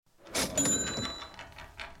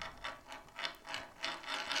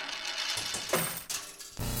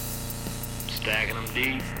Stacking them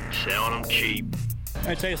deep, selling them cheap.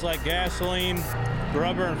 It tastes like gasoline,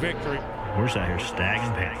 rubber, and victory. We're just out here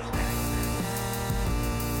stacking pennies.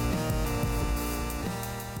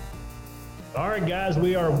 All right, guys,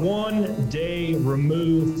 we are 1 day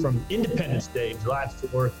removed from Independence Day, July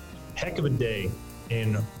 4th. Heck of a day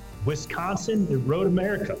in Wisconsin in Road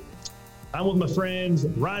America. I'm with my friends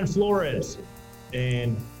Ryan Flores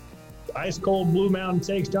and Ice Cold Blue Mountain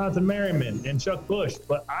Takes Jonathan Merriman and Chuck Bush,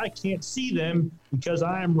 but I can't see them because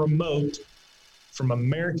I am remote from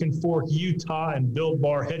American Fork, Utah and Build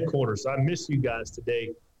Bar headquarters. So I miss you guys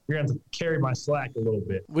today. You're going to have to carry my slack a little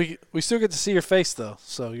bit. We still get to see your face, though,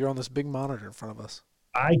 so you're on this big monitor in front of us.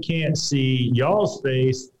 I can't see y'all's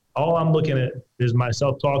face. All I'm looking at is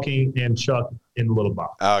myself talking and Chuck in the little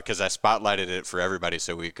box. Because I spotlighted it for everybody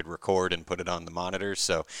so we could record and put it on the monitor.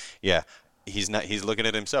 So, yeah, he's looking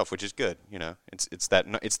at himself, which is good. You know, it's the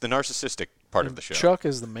narcissistic part of the show. Chuck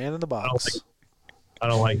is the man in the box. I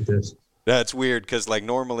don't like this. That's weird because, like,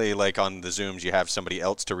 normally, like, on the Zooms, you have somebody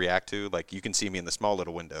else to react to. Like, you can see me in the small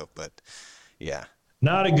little window, but, yeah.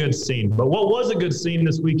 Not a good scene. But what was a good scene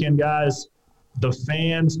this weekend, guys, the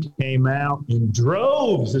fans came out in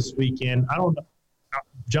droves this weekend. I don't know.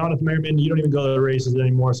 Jonathan Merriman, you don't even go to the races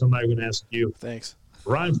anymore, so I'm not even going to ask you. Thanks.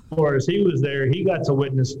 Ryan Flores, he was there. He got to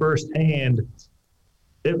witness firsthand.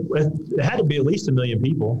 It had to be at least 1 million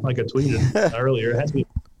people, like I tweeted earlier. It had to be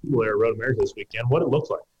people there at Road America this weekend. What it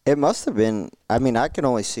looked like. It must have been. I mean, I could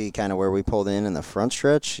only see kind of where we pulled in the front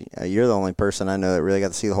stretch. You're the only person I know that really got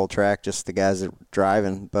to see the whole track, just the guys that were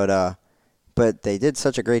driving. But they did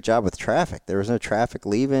such a great job with traffic. There was no traffic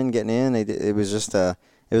leaving, getting in. It was just it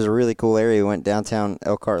was a really cool area. We went downtown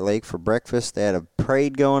Elkhart Lake for breakfast. They had a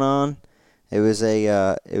parade going on. It was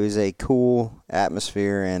a cool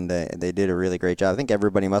atmosphere, and they did a really great job. I think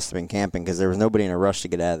everybody must have been camping because there was nobody in a rush to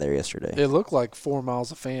get out of there yesterday. It looked like 4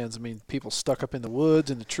 miles of fans. I mean, people stuck up in the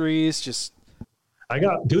woods and the trees. Just I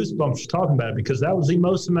got goosebumps just talking about it because that was the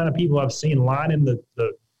most amount of people I've seen lining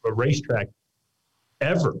the racetrack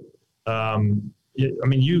ever. I mean,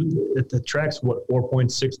 the track's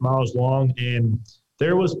 4.6 miles long, and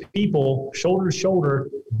there was people shoulder to shoulder,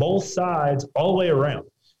 both sides, all the way around.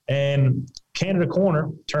 And Canada Corner,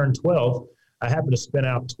 turn 12, I happened to spin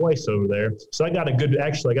out twice over there. So I got a good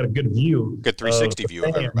view. Good 360 view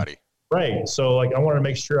of everybody. Right. So, like, I wanted to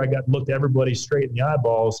make sure I looked everybody straight in the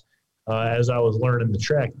eyeballs as I was learning the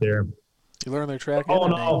track there. You learned their track? All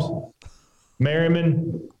in all,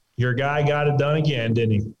 Merriman, your guy got it done again,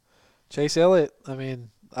 didn't he? Chase Elliott, I mean,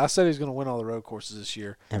 I said he was going to win all the road courses this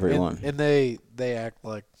year. Everyone. And they act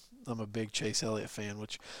like I'm a big Chase Elliott fan,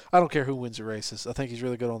 which I don't care who wins the races. I think he's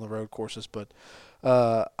really good on the road courses, but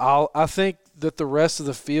I think that the rest of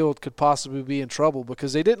the field could possibly be in trouble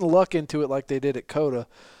because they didn't luck into it like they did at COTA.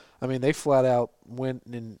 I mean, they flat out went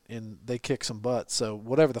and they kicked some butt. So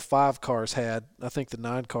whatever the 5 cars had, I think the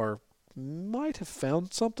 9 car might have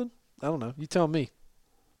found something. I don't know. You tell me.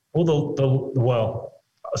 Well,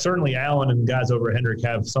 certainly Allen and guys over at Hendrick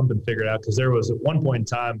have something figured out because there was at one point in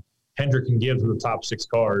time Hendrick and Gibbs were the top 6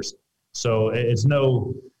 cars. So it's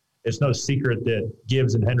no secret that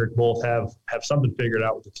Gibbs and Hendrick both have something figured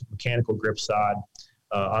out with the mechanical grip side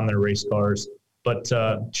on their race cars. But,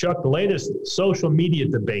 Chuck, the latest social media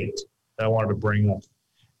debate that I wanted to bring up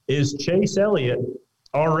is Chase Elliott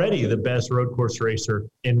already the best road course racer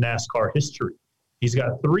in NASCAR history. He's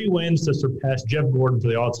got 3 wins to surpass Jeff Gordon for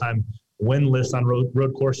the all-time win list on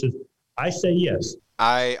road courses. I say yes.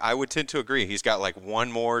 I would tend to agree. He's got like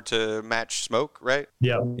 1 more to match Smoke, right?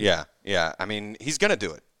 Yeah. Yeah. I mean, he's going to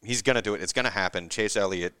do it. It's going to happen. Chase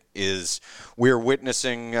Elliott we're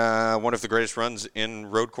witnessing one of the greatest runs in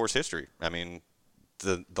road course history. I mean,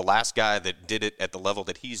 the last guy that did it at the level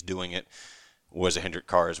that he's doing it was a Hendrick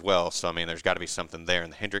car as well. So, I mean, there's got to be something there. In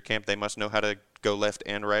the Hendrick camp, they must know how to go left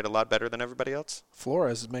and right a lot better than everybody else.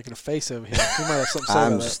 Flores is making a face over here. He might have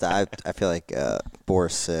something to say about that. I feel like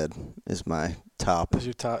Boris said is my top. Is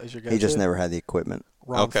your guy? He just never had the equipment.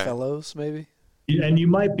 Ron Fellows, maybe? And you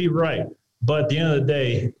might be right. But at the end of the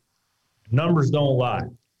day, numbers don't lie.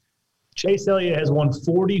 Chase Elliott has won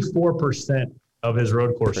 44% of his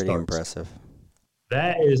road course starts. Pretty impressive.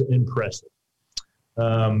 That is impressive.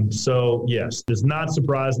 So, yes, does not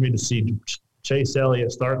surprise me to see Chase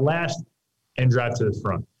Elliott start last and drive to the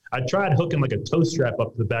front. I tried hooking like a tow strap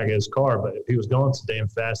up to the back of his car, but if he was going so damn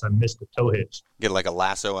fast, I missed the tow hitch. Get like a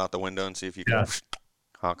lasso out the window and see if you can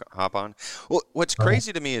hop on. Well, what's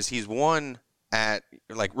crazy to me is he's won at,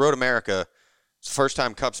 like, Road America. It's the first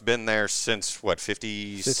time Cup's been there since,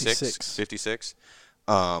 56? 56.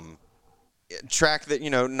 track that,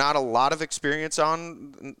 not a lot of experience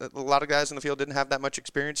on. A lot of guys in the field didn't have that much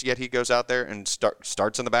experience, yet he goes out there and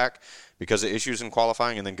starts in the back because of issues in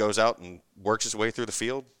qualifying and then goes out and works his way through the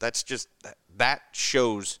field. That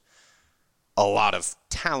shows a lot of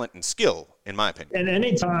talent and skill, in my opinion. And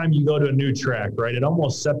anytime you go to a new track, right, it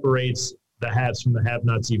almost separates the haves from the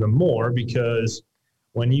have-nots even more, because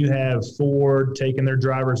when you have Ford taking their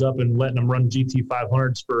drivers up and letting them run GT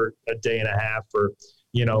 500s for a day and a half, or,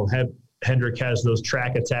 Hendrick has those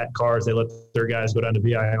track attack cars. They let their guys go down to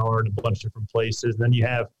VIR in a bunch of different places. Then you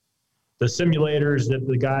have the simulators that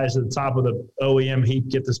the guys at the top of the OEM heat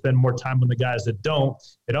get to spend more time on the guys that don't.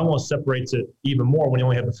 It almost separates it even more when you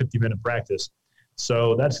only have a 50-minute practice.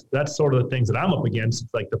 So that's sort of the things that I'm up against.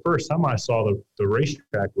 Like the first time I saw the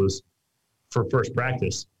racetrack was for first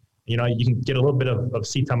practice. You can get a little bit of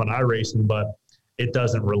seat time on iRacing, but it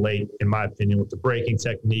doesn't relate, in my opinion, with the braking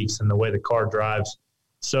techniques and the way the car drives.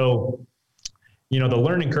 So, the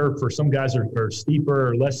learning curve for some guys are steeper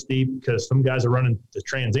or less steep, because some guys are running the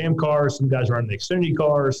Trans Am cars, some guys are running the Xfinity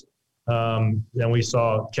cars. Then we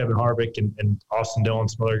saw Kevin Harvick and Austin Dillon,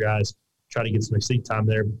 some other guys try to get some seat time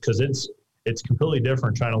there, because it's completely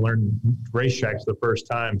different trying to learn racetracks the first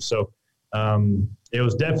time. So it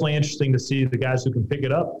was definitely interesting to see the guys who can pick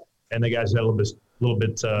it up and the guys who had a little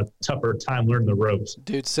bit tougher time learning the ropes.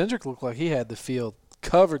 Dude, Cindric looked like he had the field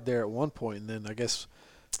covered there at one point, and then I guess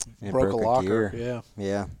broke a locker. Gear.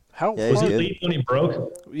 Yeah. Was he leading when he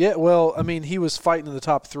broke? Yeah, well, he was fighting in the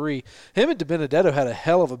top three. Him and DiBenedetto had a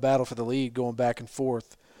hell of a battle for the lead going back and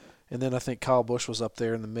forth. And then I think Kyle Busch was up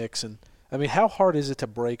there in the mix. And, how hard is it to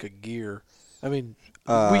break a gear? We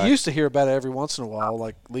used to hear about it every once in a while,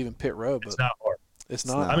 like leaving pit road. But it's not hard. It's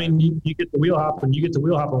not. You get the wheel hop, and you get the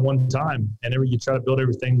wheel hop in one time, and you try to build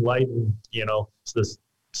everything light, and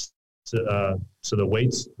so the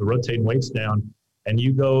weights, the rotating weights down, and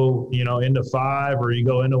you go into 5, or you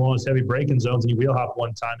go into one of those heavy braking zones, and you wheel hop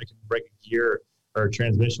one time, it can break a gear or a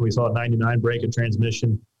transmission. We saw a 99 break a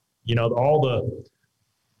transmission.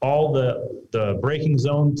 All the braking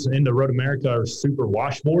zones into Road America are super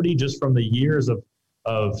washboardy, just from the years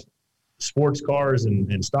of sports cars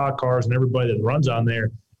and stock cars and everybody that runs on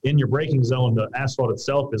there. In your braking zone, the asphalt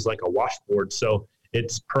itself is like a washboard, so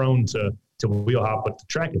it's prone to wheel hop. But the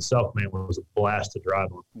track itself, man, was a blast to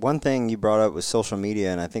drive on. One thing you brought up was social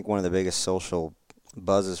media, and I think one of the biggest social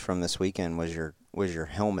buzzes from this weekend was your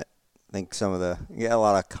helmet. I think you got a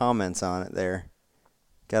lot of comments on it there.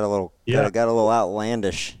 Got a little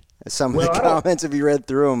outlandish. Some of the comments, if you read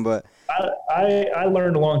through them, but I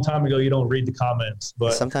learned a long time ago you don't read the comments,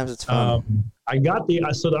 but sometimes it's fun. I got the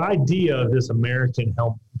idea of this American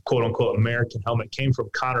helmet, quote unquote American helmet, came from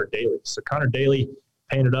Connor Daly. So Connor Daly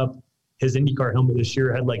painted up his IndyCar helmet this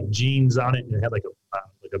year. It had like jeans on it, and it had like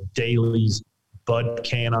a Daly's Bud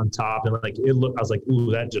can on top, and I was like,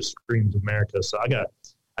 ooh, that just screams America. So I got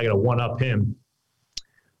to one up him.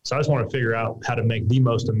 So I just want to figure out how to make the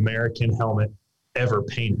most American helmet ever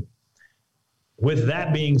painted. With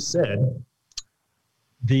that being said,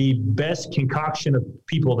 the best concoction of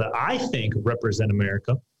people that I think represent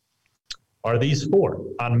America are these 4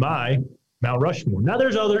 on my Mount Rushmore. Now,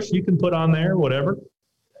 there's others you can put on there, whatever.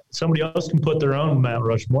 Somebody else can put their own Mount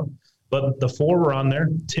Rushmore. But the 4 were on there.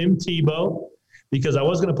 Tim Tebow, because I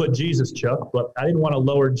was going to put Jesus, Chuck, but I didn't want to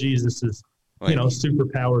lower Jesus's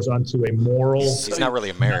superpowers onto a moral. He's not really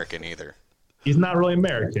American either. He's not really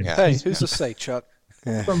American. Yeah. Hey, who's to say, Chuck?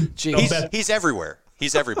 He's everywhere.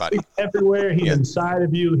 He's everybody. He's everywhere. He's inside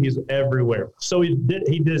of you. He's everywhere. So he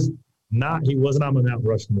wasn't on the Mount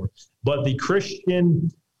Rushmore. But the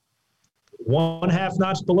Christian 1/2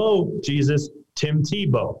 notch below Jesus, Tim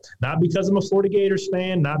Tebow. Not because I'm a Florida Gators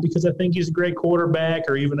fan, not because I think he's a great quarterback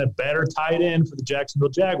or even a better tight end for the Jacksonville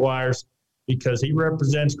Jaguars, because he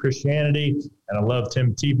represents Christianity, and I love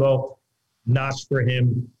Tim Tebow. Notch for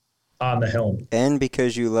him on the helmet. And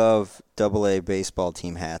because you love AA baseball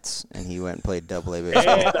team hats, and he went and played AA baseball.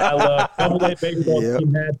 And I love AA baseball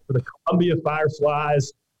team hats for the Columbia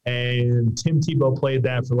Fireflies, and Tim Tebow played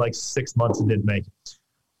that for like 6 months and didn't make it.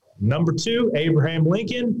 Number 2, Abraham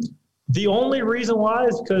Lincoln. The only reason why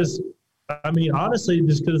is because, honestly,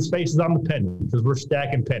 just because his face is on the penny, because we're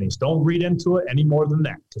stacking pennies. Don't read into it any more than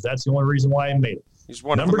that, because that's the only reason why I made it. He's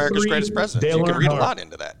one of America's greatest presidents. You can read a lot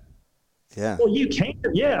into that. Yeah. Well, you can.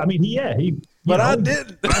 Yeah. I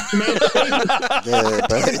didn't.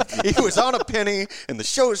 He was on a penny, and the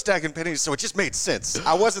show was stacking pennies, so it just made sense.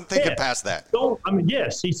 I wasn't thinking past that.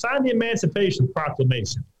 Yes, he signed the Emancipation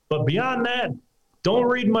Proclamation. But beyond that, don't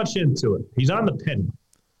read much into it. He's on the penny.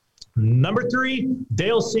 Number 3,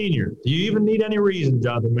 Dale Sr. Do you even need any reason,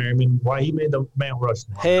 Jonathan Merriman, why he made the Mount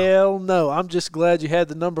Rushmore? Hell no. I'm just glad you had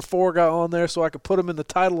the number 4 guy on there so I could put him in the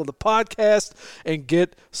title of the podcast and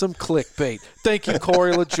get some clickbait. Thank you,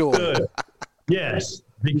 Corey LaJoy. Good. Yes,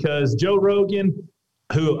 because Joe Rogan,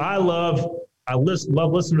 who I love listening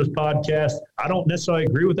to his podcast. I don't necessarily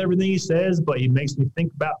agree with everything he says, but he makes me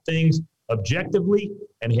think about things objectively,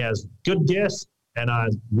 and he has good guests, and I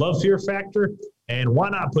love Fear Factor. And why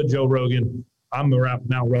not put Joe Rogan on the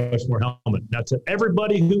Mount Rushmore helmet? Now, to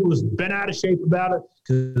everybody who was bent out of shape about it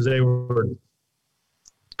because they were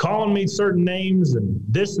calling me certain names and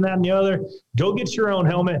this and that and the other, go get your own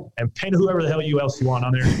helmet and paint whoever the hell else you want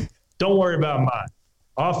on there. Don't worry about mine.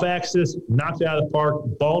 Off axis, knocked out of the park,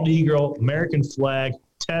 bald eagle, American flag,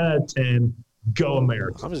 10 out of 10, go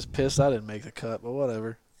America. I'm just pissed I didn't make the cut, but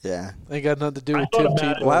whatever. Yeah. Ain't got nothing to do with thought Tim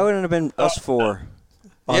about Tebow. it. Why wouldn't it have been us 4?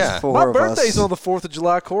 Yeah. Us 4 My of birthday's us. on the 4th of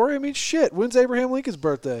July, Corey. I mean, shit. When's Abraham Lincoln's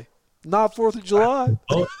birthday? Not 4th of July.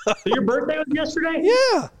 Oh, so your birthday was yesterday?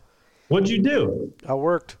 Yeah. What'd you do? I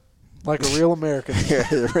worked like a real American.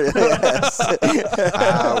 Yes.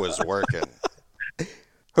 I was working.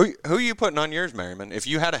 Who are you putting on yours, Merriman? If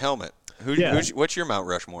you had a helmet, what's your Mount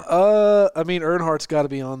Rushmore? I mean, Earnhardt's got to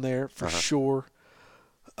be on there for sure.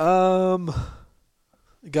 Got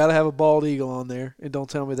to have a bald eagle on there, and don't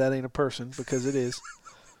tell me that ain't a person because it is.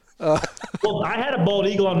 Well, I had a bald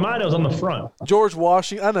eagle on mine. It was on the front. George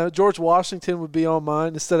Washington. I know George Washington would be on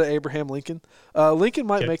mine instead of Abraham Lincoln. Lincoln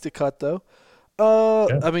might make the cut though.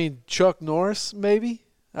 I mean, Chuck Norris maybe.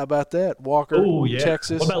 How about that? Walker,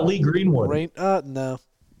 Texas. What about Lee Greenwood?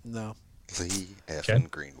 No. Lee effing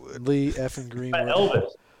Greenwood. Lee effing Greenwood. What about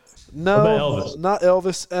Elvis? No, What about Elvis? not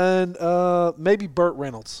Elvis, and maybe Burt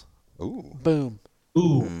Reynolds. Ooh. Boom.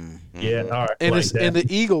 Ooh. Yeah, all right. And like that. and the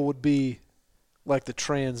eagle would be like the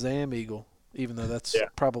Trans Am eagle, even though that's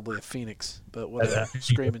probably a phoenix. But whatever.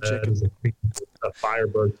 Screaming chicken. A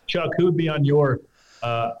Firebird. Chuck, who would be on your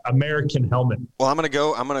American helmet? Well, I'm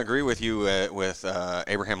gonna agree with you with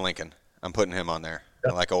Abraham Lincoln. I'm putting him on there.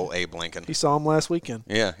 I like old Abe Lincoln. He saw him last weekend.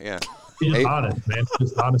 Yeah. He's honest, man.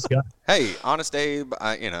 Just an honest guy. Hey, honest Abe.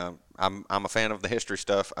 I'm a fan of the history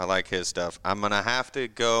stuff. I like his stuff. I'm gonna have to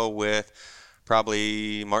go with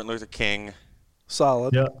probably Martin Luther King,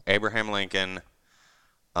 Solid. Yeah. Abraham Lincoln,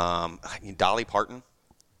 Dolly Parton.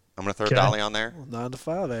 I'm gonna throw Dolly on there. 9 to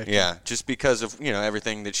 5, actually. Yeah, just because of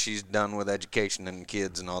everything that she's done with education and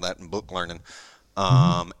kids and all that and book learning.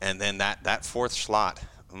 And then that fourth slot.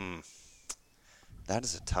 That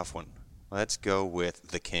is a tough one. Let's go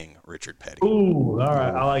with the King, Richard Petty. Ooh, all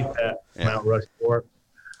right. I like that. Yeah. Mount Rushmore.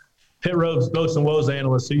 Pit Road's Boats and Woes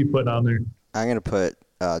analyst. Who you putting on there? I'm going to put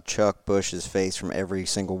Chuck Bush's face from every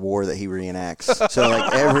single war that he reenacts. So,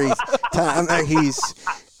 like, every time that he's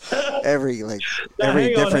every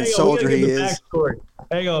different soldier he is.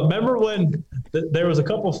 Hang on. Remember when there was a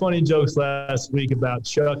couple funny jokes last week about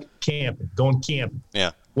Chuck going camping?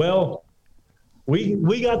 Yeah. Well,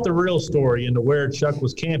 we got the real story into where Chuck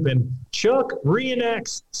was camping. Chuck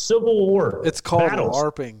reenacts Civil War. It's called battles.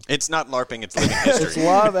 LARPing. It's not LARPing. It's living history. It's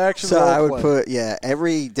live action. So I would play. put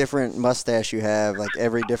every different mustache you have, like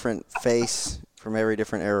every different face from every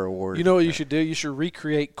different era of war. You know what you should do? You should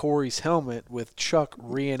recreate Corey's helmet with Chuck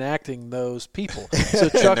reenacting those people. So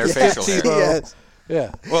Chuck their is facial hair. Tebow. Yes.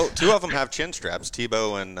 Yeah. Well, 2 of them have chin straps,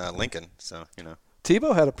 Tebow and Lincoln. So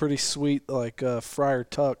Tebow had a pretty sweet Friar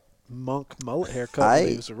Tuck monk mullet haircut when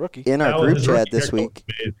he was a rookie. In our group chat this week,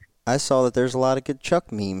 Amazing. I saw that there's a lot of good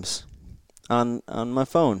Chuck memes on my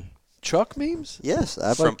phone. Chuck memes? Yes,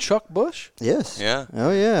 Like Chuck Bush? Yes. Yeah.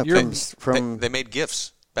 Oh yeah. They made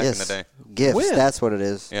GIFs back in the day. GIFs. When? That's what it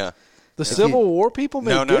is. Yeah. The Civil War people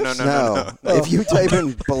made gifs? No. If you type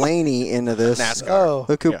in Blaney into this, NASCAR.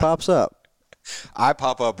 Look who pops up. I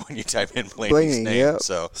pop up when you type in Blaney's name. Yep.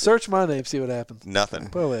 So Search my name, see what happens. nothing.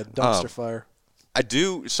 Probably a dumpster fire.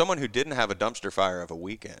 Someone who didn't have a dumpster fire of a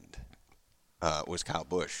weekend was Kyle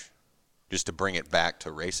Busch, just to bring it back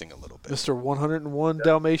to racing a little bit. Mr. 101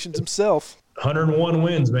 Dalmatians himself. 101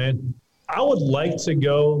 wins, man. I would like to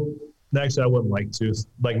go. Actually, I wouldn't like to.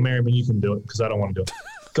 Like Merriman, you can do it because I don't want to do it.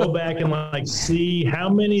 Go back and see how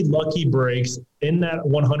many lucky breaks in that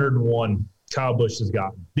 101 Kyle Busch has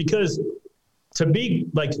gotten. Because to be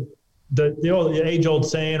the age-old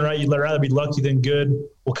saying, right? You'd rather be lucky than good.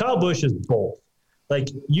 Well, Kyle Busch is both.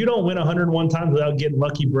 You don't win 101 times without getting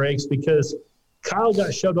lucky breaks because Kyle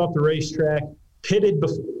got shoved off the racetrack, pitted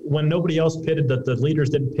when nobody else pitted, the leaders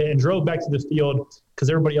didn't pit, and drove back to the field because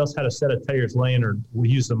everybody else had a set of tires laying or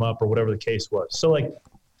used them up or whatever the case was. So,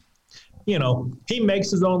 he makes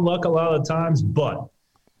his own luck a lot of the times, but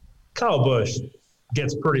Kyle Busch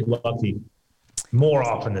gets pretty lucky. more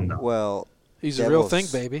often than not. Well, He's a real thing,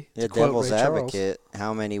 baby. Yeah, To quote devil's Ray Charles. advocate,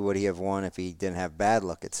 how many would he have won if he didn't have bad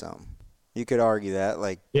luck at some? You could argue that.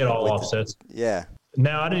 Like, It all with offsets. yeah.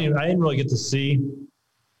 Now, I didn't really get to see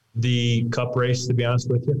the Cup race, to be honest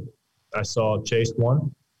with you. I saw Chase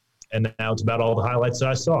won, and now it's about all the highlights that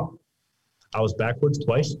I saw. I was backwards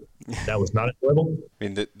twice. That was not enjoyable. I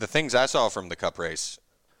mean, the things I saw from the Cup race,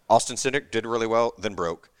 Austin Cindric did really well, then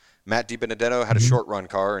broke. Matt DiBenedetto had a short run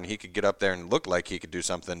car, and he could get up there and look like he could do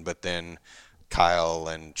something, but then Kyle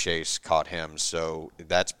and Chase caught him. So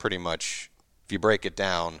that's pretty much, if you break it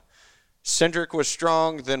down, Cindric was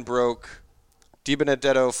strong, then broke.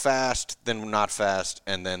 DiBenedetto fast, then not fast,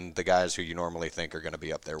 and then the guys who you normally think are going to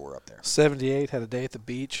be up there were up there. 78 had a day at the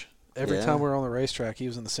beach. Every Yeah. time we were on the racetrack, he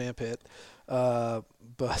was in the sand pit.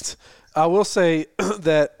 But I will say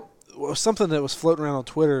that something that was floating around on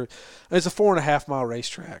Twitter, it's a 4.5-mile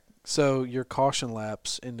racetrack. So your caution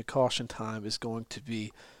laps and the caution time is going to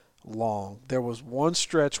be long. There was one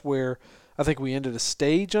stretch where I think we ended a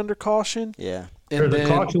stage under caution. Yeah. And The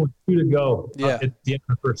caution was 2 to go Yeah. at the end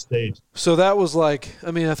of the first stage. So that was like,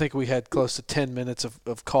 I mean, I think we had close to 10 minutes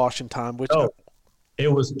of caution time, which Oh,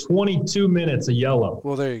 it was 22 minutes of yellow.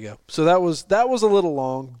 well, there you go. So that was a little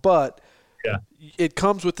long, but Yeah. it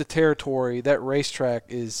comes with the territory. That racetrack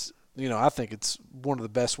is, I think it's one of the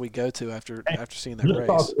best we go to after seeing that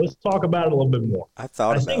race. Let's talk about it a little bit more. I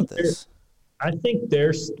thought I about think this. I think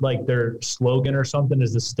there's like their slogan or something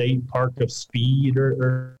is the State Park of Speed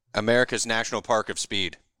or America's National Park of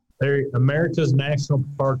Speed. they're America's National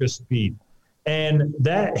Park of Speed. And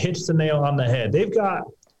that hits the nail on the head. They've got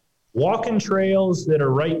walking trails that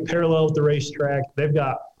are right parallel with the racetrack. They've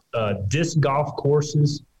got disc golf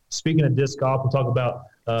courses. Speaking of disc golf, we'll talk about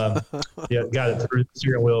got it through the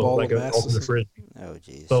steering wheel Bowl like of an Masters. ultimate frisbee. Oh,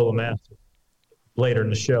 geez. Solo Master later in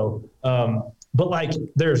the show. But like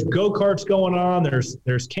there's go-karts going on,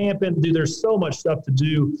 there's camping, dude, there's so much stuff to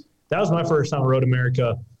do. That was my first time at Road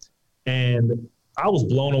America, and I was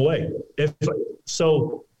blown away. If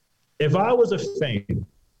I was a fan,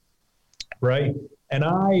 right, and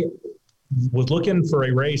I was looking for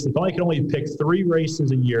a race, if I could only pick 3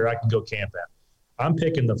 races a year I could go camp at, I'm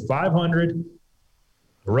picking the 500,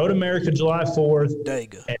 Road America July 4th,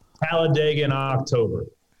 Dega. and Talladega in October.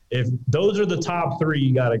 If those are the top 3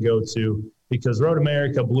 you got to go to, because Road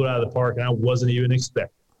America blew it out of the park, and I wasn't even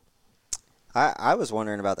expecting. I was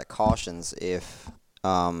wondering about the cautions. If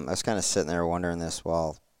I was kind of sitting there wondering this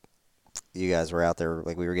while you guys were out there,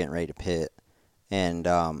 like we were getting ready to pit, and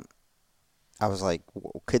I was like,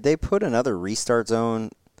 could they put another restart zone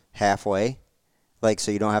halfway? Like,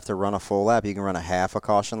 so you don't have to run a full lap, you can run a half a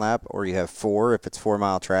caution lap, or you have 4 if it's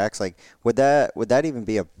 4-mile tracks. Like, would that even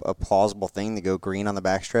be a plausible thing to go green on the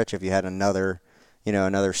backstretch if you had another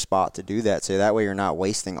spot to do that? So that way you're not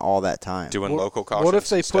wasting all that time. Doing local cautions. What if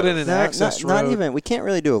they instead put in of- an access road? Not even. We can't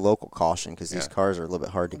really do a local caution because these Yeah. cars are a little bit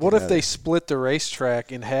hard to get What if out they of. split the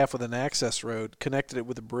racetrack in half with an access road, connected it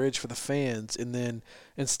with a bridge for the fans, and then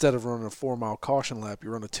instead of running a 4-mile caution lap,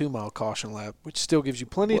 you run a 2-mile caution lap, which still gives you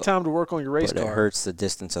plenty of time to work on your race But car. it hurts the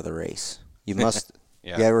distance of the race. You must.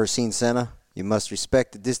 Yeah. You ever seen Senna? You must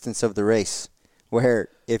respect the distance of the race. Where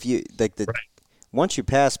if you once you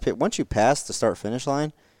pass the start finish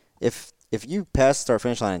line, if you pass the start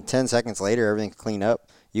finish line and 10 seconds later everything's cleaned up,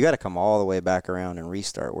 you got to come all the way back around and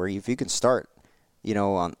restart. Where if you can start,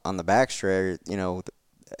 on the back straight,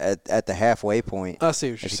 at the halfway point, I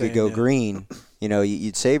see what you're if you saying. could go yeah. green,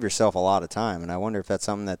 you'd save yourself a lot of time. And I wonder if that's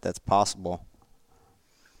something that's possible.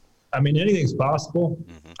 I mean, anything's possible.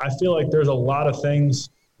 I feel like there's a lot of things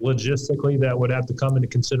logistically that would have to come into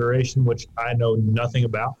consideration, which I know nothing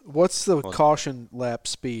about. What's the caution lap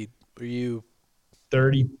speed? Are you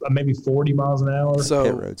 30, maybe 40 miles an hour. Pit so?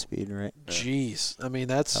 road speed, right? Jeez, I mean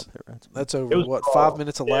that's Up pit road speed. that's It over was what raw. 5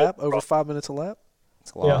 minutes a Yeah, lap? it was Over raw. 5 minutes a lap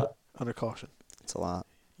It's a lot. under caution. It's a lot.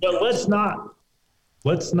 But let's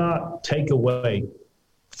not take away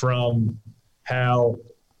from how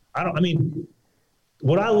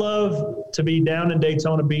would I love to be down in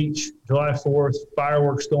Daytona Beach, July 4th,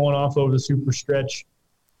 fireworks going off over the super stretch?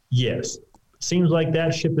 Yes. Seems like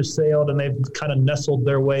that ship has sailed and they've kind of nestled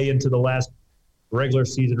their way into the last regular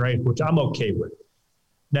season race, which I'm okay with.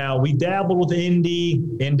 Now, we dabbled with Indy.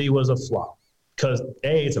 Indy was a flop because,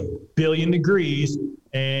 A, it's 1 billion degrees,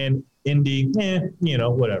 and Indy,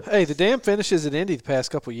 whatever. Hey, the damn finishes at Indy the past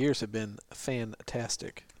couple of years have been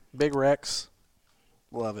fantastic. Big wrecks,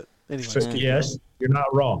 love it. Anyways, keep Yes, you're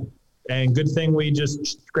not wrong. And good thing we just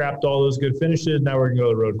scrapped all those good finishes. Now we're going to go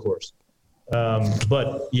to the road course.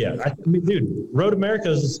 But, yeah, dude, Road America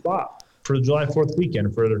is the spot for the July 4th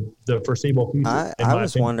weekend for the foreseeable future. I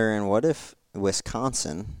was wondering, what if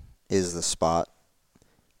Wisconsin is the spot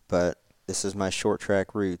but this is my short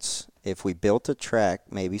track roots. If we built a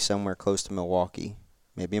track maybe somewhere close to Milwaukee,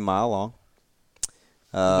 maybe a mile long,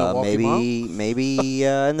 maybe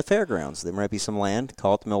in the fairgrounds, there might be some land.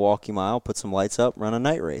 Call it the Milwaukee Mile. Put some lights up. Run a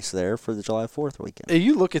night race there for the July 4th weekend. Hey,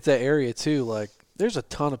 you look at that area too. Like, there's a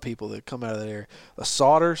ton of people that come out of that area. The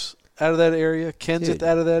Sodders out of that area. Kenseth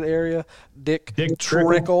out of that area. Dick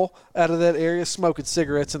Trickle out of that area. Smoking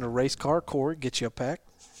cigarettes in a race car. Corey, get you a pack.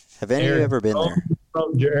 Have any of you ever been there?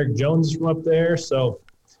 Eric Jones is from up there. So,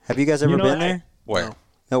 have you guys ever been there? Where? No.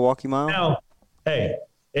 Milwaukee Mile. Now, hey.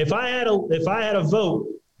 If I had a vote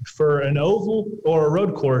for an oval or a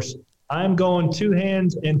road course, I'm going 2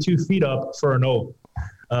 hands and 2 feet up for an oval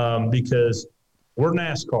because we're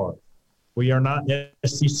NASCAR. We are not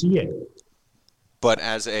SCCA. But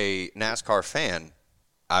as a NASCAR fan,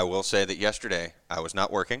 I will say that yesterday I was not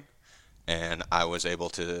working, and I was able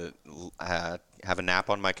to have a nap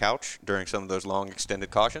on my couch during some of those long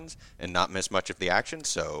extended cautions and not miss much of the action.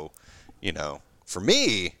 So, for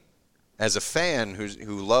me, as a fan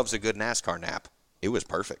who loves a good NASCAR nap, it was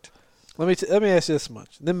perfect. Let me ask you this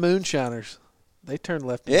much: the Moonshiners, they turned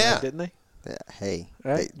left and right, didn't they? Yeah, hey,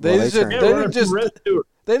 right? They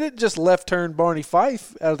didn't just left turn Barney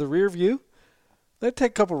Fife out of the rear view. They'd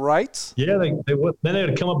take a couple rights. Yeah, they would. Then they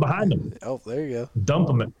would come up behind them. Oh, there you go. Dump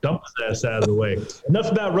his ass out of the way.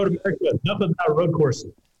 Enough about Road America. Enough about road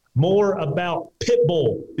courses. More about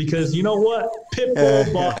Pitbull, because you know what?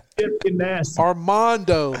 Pitbull bought Chip Ganassi.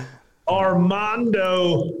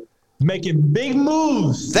 Armando making big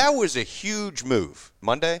moves. That was a huge move.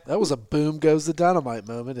 Monday? That was a boom goes the dynamite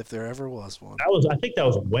moment if there ever was one. I think that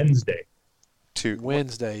was Wednesday.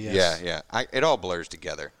 Wednesday, yes. Yeah. It all blurs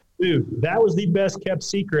together. Dude, that was the best kept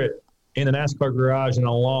secret in the NASCAR garage in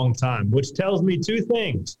a long time, which tells me 2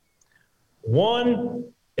 things. 1,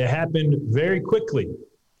 it happened very quickly.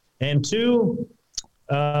 And 2,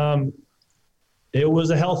 it was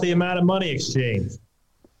a healthy amount of money exchanged.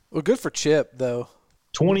 Well, good for Chip, though.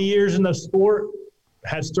 20 years in the sport,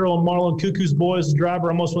 had Sterling Marlin, Cuckoo's Boys as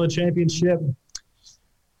driver, almost won the championship.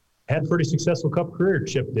 Had a pretty successful Cup career,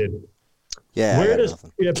 Chip did. Yeah.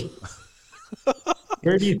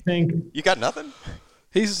 Where do you think? You got nothing?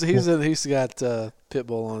 He's got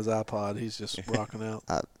Pitbull on his iPod. He's just rocking out.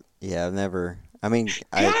 Yeah, I've never. I mean,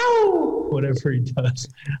 whatever he does.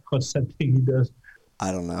 What's that thing he does?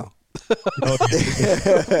 I don't know.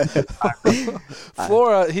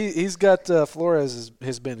 He's got Flores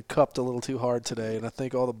has been cupped a little too hard today, and I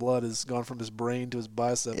think all the blood has gone from his brain to his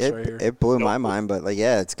biceps right here. It blew my mind, but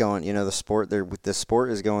it's going. The sport the sport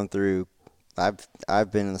is going through.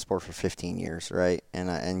 I've been in the sport for 15 years, right?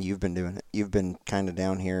 And you've been doing it. You've been kind of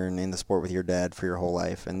down here and in the sport with your dad for your whole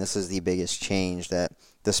life, and this is the biggest change that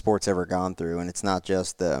the sport's ever gone through. And it's not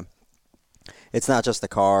just the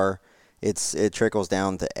car. It trickles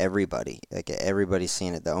down to everybody. Like, everybody's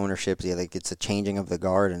seeing it. The ownership, it's a changing of the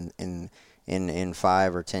guard in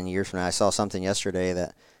 5 or 10 years from now. I saw something yesterday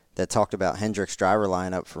that talked about Hendrick's driver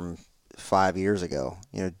lineup from 5 years ago.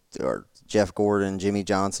 Or Jeff Gordon, Jimmy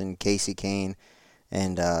Johnson, Casey Kane,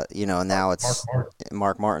 and now it's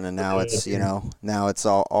Mark Martin, and now it's now it's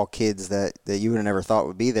all kids that you would have never thought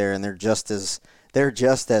would be there, and they're just as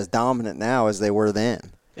dominant now as they were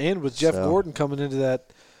then. And with Jeff Gordon coming into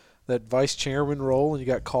that vice chairman role, and you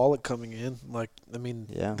got Collick coming in,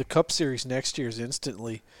 the Cup Series next year is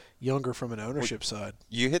instantly younger from an ownership side.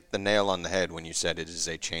 You hit the nail on the head when you said it is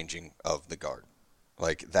a changing of the guard.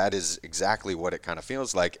 Like, that is exactly what it kind of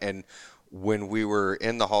feels like. And when we were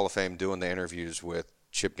in the Hall of Fame doing the interviews with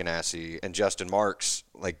Chip Ganassi and Justin Marks,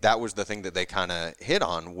 that was the thing that they kind of hit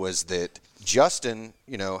on, was that Justin,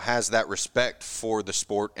 has that respect for the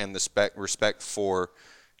sport and the respect for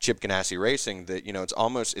Chip Ganassi Racing, that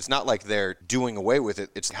it's not like they're doing away with it.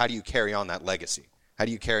 It's how do you carry on that legacy? How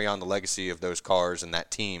do you carry on the legacy of those cars and that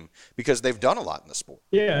team? Because they've done a lot in the sport.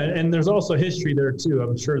 Yeah, and there's also history there too.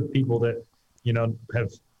 I'm sure the people that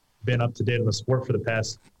have been up to date on the sport for the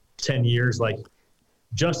past 10 years, like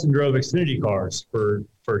Justin drove Xfinity cars for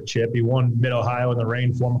Chip. He won Mid-Ohio in the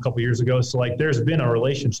rain for him a couple years ago. So there's been a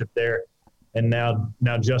relationship there. And now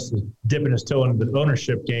Justin's dipping his toe into the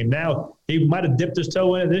ownership game. Now, he might have dipped his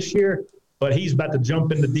toe in it this year, but he's about to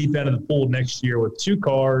jump in the deep end of the pool next year with 2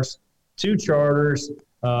 cars, 2 charters,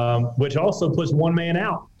 which also puts one man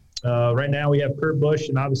out. Right now we have Kurt Busch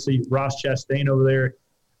and obviously Ross Chastain over there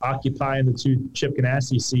occupying the 2 Chip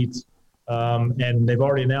Ganassi seats. And they've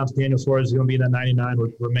already announced Daniel Suarez is going to be in that 99,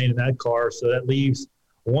 would remain in that car. So that leaves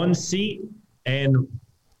 1 seat and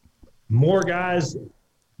more guys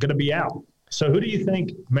going to be out. So who do you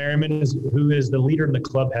think, Merriman, who is the leader in the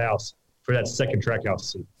clubhouse for that second trackhouse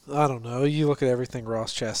seat? I don't know. You look at everything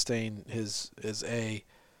Ross Chastain is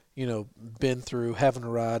been through having a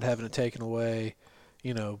ride, having it taken away,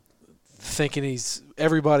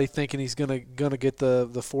 everybody thinking he's gonna get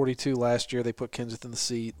the 42 last year. They put Kenseth in the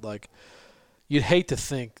seat. Like, you'd hate to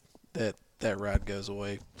think that ride goes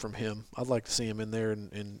away from him. I'd like to see him in there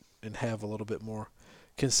and have a little bit more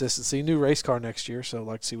consistency. New race car next year, so I'd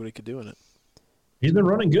like to see what he could do in it. He's been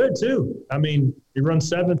running good too. I mean, he runs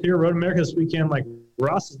 7th here, Road America this weekend. Like,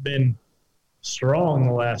 Ross has been strong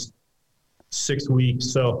the last 6 weeks.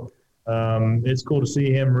 So it's cool to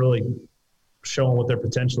see him really showing what their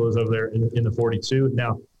potential is over there in the 42.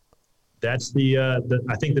 Now, that's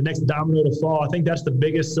I think the next domino to fall. I think that's the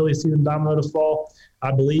biggest silly season domino to fall,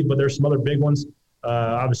 I believe, but there's some other big ones.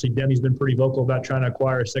 Obviously, Demi's been pretty vocal about trying to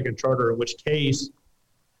acquire a second charter, in which case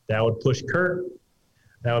that would push Kurt.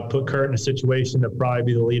 That would put Kurt in a situation to probably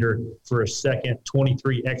be the leader for a second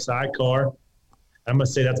 23 XI car. I'm going to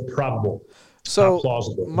say that's probable. So not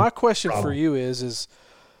plausible. My question for you is,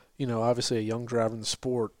 obviously a young driver in the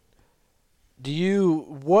sport,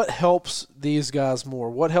 what helps these guys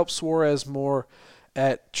more? What helps Suarez more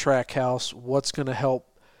at Trackhouse? What's going to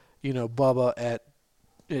help, Bubba at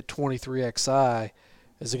 23XI?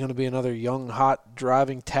 Is it going to be another young, hot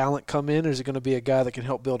driving talent come in, or is it going to be a guy that can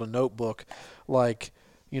help build a notebook like,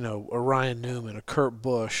 a Ryan Newman, a Kurt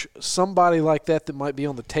Busch, somebody like that might be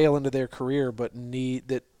on the tail end of their career but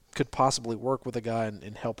that could possibly work with a guy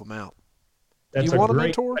and help him out? That's you want a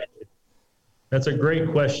mentor? That's a great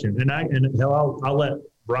question, and I'll let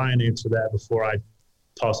Brian answer that before I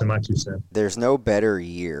toss in my 2 cents. There's no better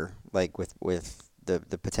year, like with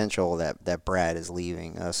the potential that Brad is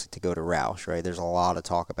leaving us to go to Roush, right? There's a lot of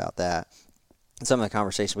talk about that. And some of the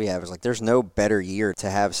conversation we have is like, there's no better year to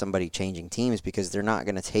have somebody changing teams because they're not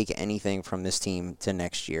going to take anything from this team to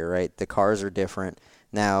next year, right? The cars are different.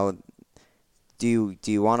 Now, do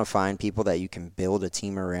you want to find people that you can build a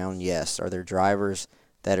team around? Yes. Are there drivers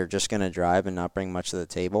that are just going to drive and not bring much to the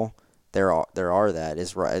table? There are that.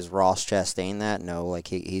 Is Ross Chastain that? No, like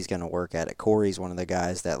he's going to work at it. Corey's one of the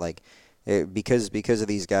guys that because of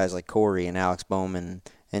these guys like Corey and Alex Bowman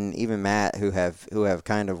and even Matt who have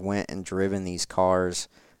kind of went and driven these cars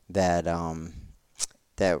that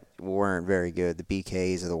weren't very good, the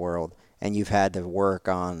BKs of the world, and you've had to work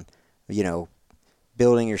on,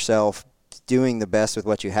 building yourself, doing the best with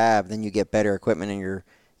what you have, then you get better equipment and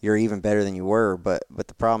you're even better than you were. But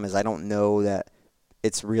the problem is I don't know that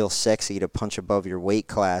it's real sexy to punch above your weight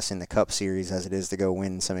class in the Cup Series as it is to go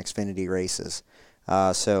win some Xfinity races.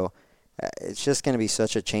 So it's just going to be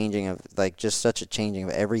such a changing of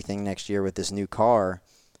everything next year with this new car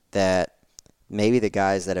that maybe the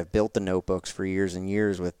guys that have built the notebooks for years and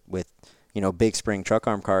years with big spring truck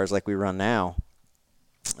arm cars like we run now,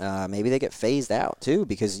 maybe they get phased out too,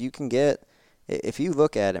 because you can get, if you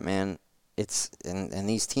look at it, man, it's and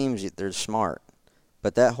these teams, they're smart,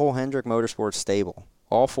 but that whole Hendrick Motorsports stable,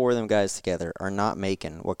 all 4 of them guys together are not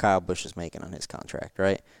making what Kyle Busch is making on his contract,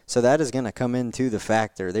 right? So that is going to come into the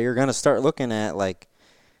factor. They're going to start looking at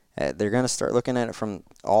it from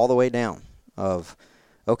all the way down of,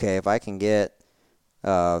 okay, if I can get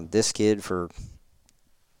this kid for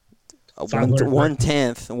one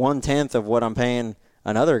tenth of what I'm paying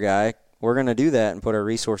another guy, we're going to do that and put our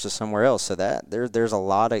resources somewhere else. So that there's a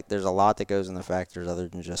lot that goes in the factors other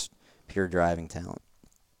than just pure driving talent.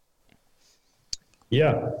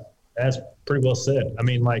 Yeah, that's pretty well said. I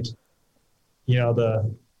mean,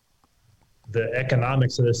 the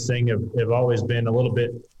economics of this thing have always been a little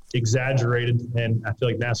bit exaggerated, and I feel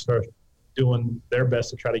like NASCAR is doing their best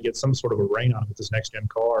to try to get some sort of a rein on it with this next-gen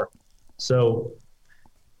car. So,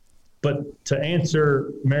 but to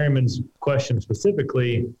answer Merriman's question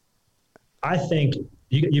specifically, I think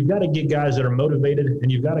you've got to get guys that are motivated, and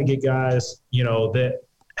you've got to get guys, that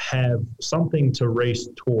have something to race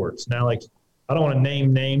towards. Now, I don't want to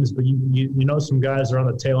name names, but you know some guys are on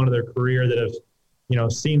the tail end of their career that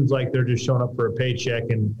have, seems like they're just showing up for a paycheck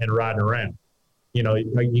and riding around.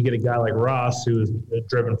 You get a guy like Ross who's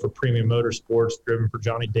driven for Premium Motorsports, driven for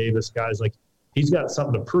Johnny Davis, guys like he's got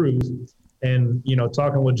something to prove. And,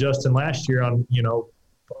 talking with Justin last year on,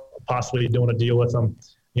 possibly doing a deal with him,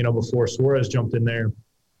 before Suarez jumped in there,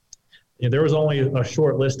 there was only a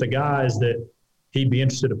short list of guys that he'd be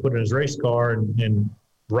interested to put in his race car, and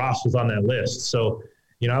Ross was on that list. So,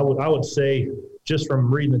 I would say just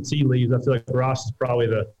from reading the tea leaves, I feel like Ross is probably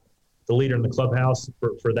the leader in the clubhouse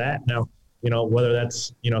for that. Now, whether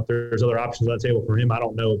that's, if there's other options on the table for him, I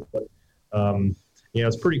don't know. But,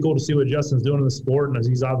 it's pretty cool to see what Justin's doing in the sport, and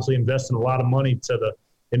he's obviously investing a lot of money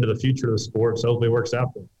into the future of the sport. So hopefully it works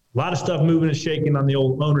out for him. A lot of stuff moving and shaking on the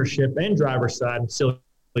old ownership and driver side. Silly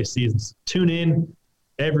seasons. Tune in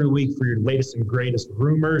every week for your latest and greatest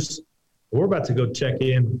rumors, We're about to go check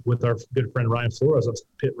in with our good friend Ryan Flores on some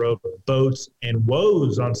pit road boats and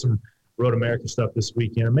woes on some Road America stuff this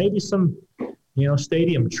weekend, and maybe some,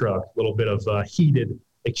 stadium truck, a little bit of heated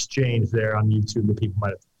exchange there on YouTube that people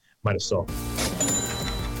might have saw.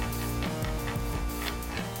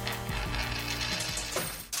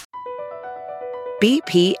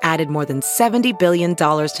 BP added more than $70 billion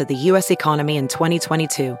to the U.S. economy in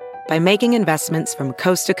 2022 by making investments from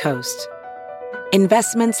coast to coast.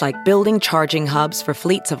 Investments like building charging hubs for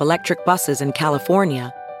fleets of electric buses in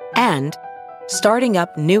California and starting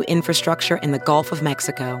up new infrastructure in the Gulf of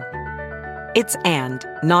Mexico. It's and,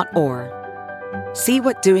 not or. See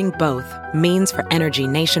what doing both means for energy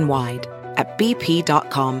nationwide at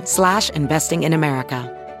bp.com/investing in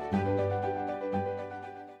America.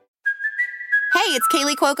 Hey, it's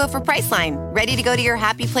Kaylee Cuoco for Priceline. Ready to go to your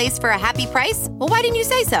happy place for a happy price? Well, why didn't you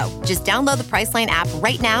say so? Just download the Priceline app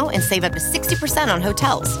right now and save up to 60% on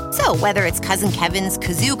hotels. So whether it's Cousin Kevin's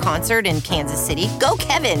Kazoo Concert in Kansas City, go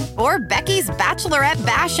Kevin, or Becky's Bachelorette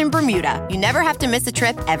Bash in Bermuda, you never have to miss a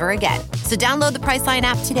trip ever again. So download the Priceline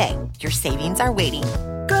app today. Your savings are waiting.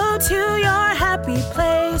 Go to your happy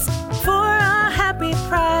place for a happy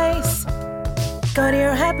price. Go to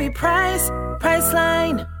your happy price,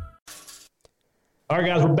 Priceline. All right,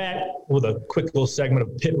 guys, we're back with a quick little segment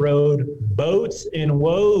of Pit Road Boats and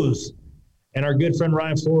Woes. And our good friend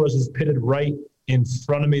Ryan Flores is pitted right in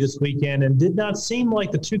front of me this weekend and did not seem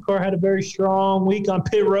like the two-car had a very strong week on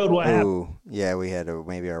pit road. What happened? Yeah, we had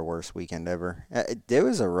maybe our worst weekend ever. It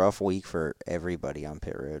was a rough week for everybody on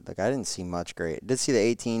pit road. Like, I didn't see much great. I did see the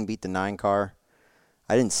 18 beat the 9 car.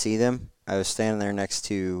 I didn't see them. I was standing there next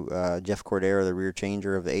to Jeff Cordero, the rear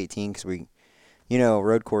changer of the 18, because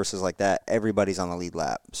road courses like that, everybody's on the lead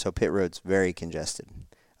lap. So pit road's very congested.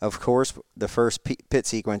 Of course, the first pit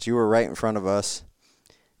sequence, you were right in front of us.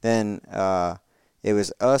 Then it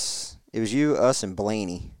was you, us, and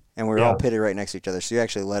Blaney. And we were all pitted right next to each other. So you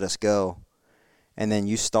actually let us go. And then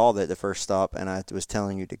you stalled at the first stop, and I was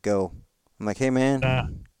telling you to go. I'm like, hey, man,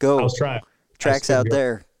 go. I was trying. Track's out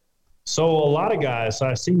there. So a lot of guys,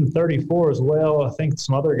 I seen 34 as well. I think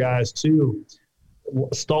some other guys, too,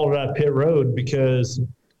 stalled out pit road because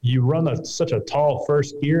you run such a tall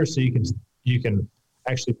first gear, so you can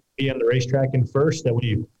actually be on the racetrack in first. That when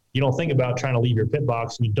you don't think about trying to leave your pit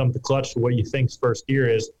box and you dump the clutch to what you think's first gear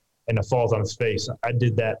is, and it falls on its face. I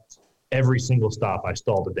did that every single stop. I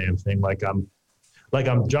stalled the damn thing like I'm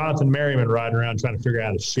Jonathan Merriman riding around trying to figure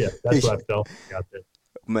out his shit. That's what I felt out there.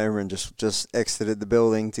 Merriman just exited the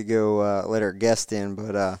building to go let our guest in,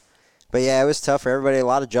 But yeah, it was tough for everybody. A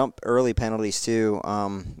lot of jump early penalties too.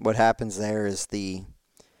 What happens there is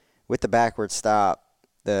with the backward stop,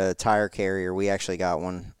 the tire carrier, we actually got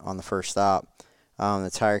one on the first stop.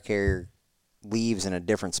 The tire carrier leaves in a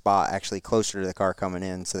different spot, actually closer to the car coming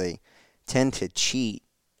in. So they tend to cheat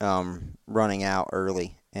running out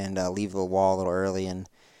early and leave the wall a little early. And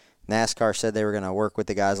NASCAR said they were going to work with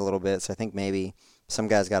the guys a little bit. So I think maybe some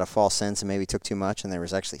guys got a false sense and maybe took too much, and there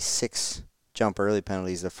was actually 6 jump early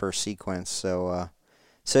penalties the first sequence. So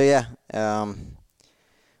yeah.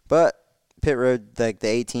 But pit road, like the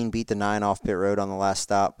 18 beat the 9 off pit road on the last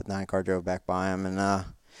stop, but 9 car drove back by him, and I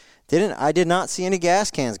did not see any gas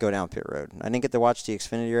cans go down pit road. I didn't get to watch the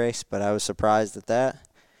Xfinity race, but I was surprised at that.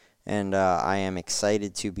 And I am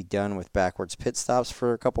excited to be done with backwards pit stops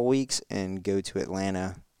for a couple weeks and go to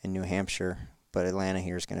Atlanta and New Hampshire. But Atlanta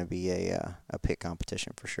here is going to be a pit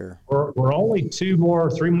competition for sure. We're only 3 more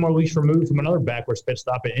weeks removed from another backwards pit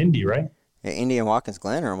stop at Indy, right? Yeah, Indy and Watkins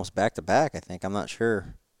Glen are almost back to back, I think. I'm not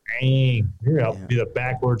sure. Dang, you're out to be the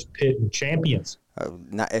backwards pit champions.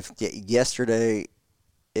 Yesterday,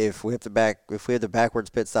 if we have the backwards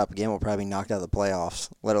pit stop again, we'll probably be knocked out of the playoffs,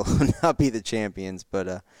 let alone not be the champions.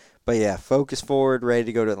 But yeah, focus forward, ready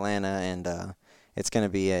to go to Atlanta, and it's going to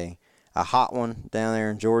be a hot one down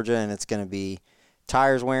there in Georgia, and it's going to be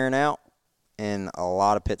tires wearing out and a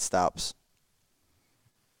lot of pit stops.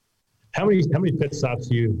 How many pit stops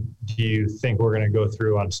do you think we're going to go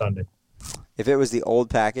through on Sunday? If it was the old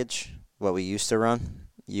package, what we used to run,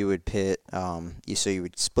 you would pit. You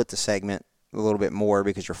would split the segment a little bit more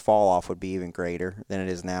because your fall off would be even greater than it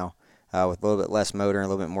is now. With a little bit less motor and a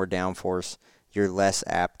little bit more downforce, you're less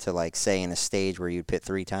apt to, like, say in a stage where you'd pit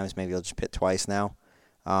 3 times, maybe you'll just pit twice now.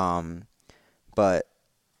 But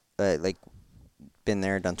been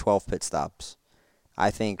there, done 12 pit stops.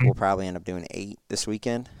 I think we'll probably end up doing 8 this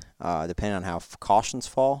weekend, depending on how cautions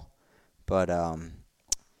fall. But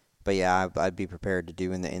yeah, I'd be prepared to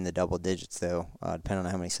do in the double digits though, depending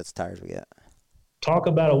on how many sets of tires we get. Talk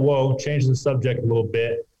about a woe, changing the subject a little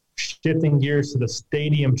bit, shifting gears to the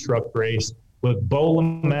stadium truck race with Bo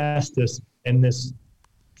Lamastis and this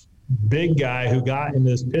big guy who got in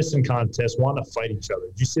this piston contest wanting to fight each other.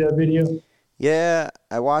 Did you see that video? Yeah,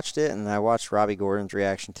 I watched it, and I watched Robbie Gordon's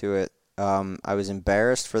reaction to it. I was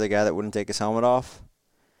embarrassed for the guy that wouldn't take his helmet off.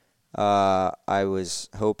 I was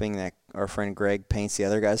hoping that our friend Greg paints the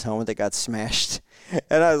other guy's helmet that got smashed.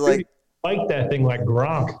 And I was like, fight that thing like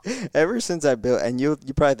Gronk. Ever since I built, and you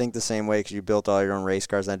probably think the same way because you built all your own race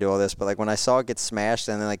cars and I do all this, but like when I saw it get smashed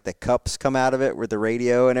and then like the cups come out of it with the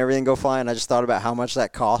radio and everything go flying, I just thought about how much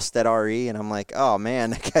that cost at RE, and I'm like, oh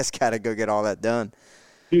man, that guy's got to go get all that done.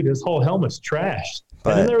 Dude, his whole helmet's trashed.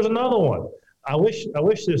 And then there was another one. I wish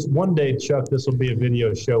this one day, Chuck, this will be a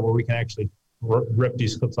video show where we can actually rip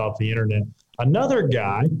these clips off the internet. Another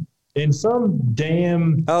guy in some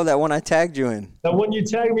damn... Oh, that one I tagged you in. That one you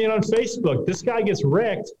tagged me in on Facebook. This guy gets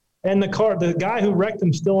wrecked, and the guy who wrecked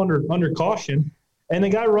him still under caution, and the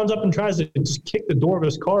guy runs up and tries to just kick the door of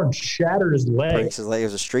his car and shatter his leg. Breaks his leg. It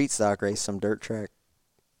was a street stock race, some dirt track.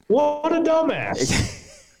 What a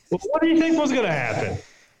dumbass. What do you think was going to happen?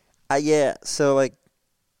 Yeah, so like,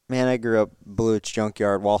 man, I grew up Bluich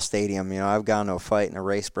Junkyard, Wall Stadium. You know, I've gone to a fight and a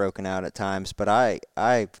race broken out at times, but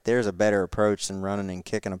there's a better approach than running and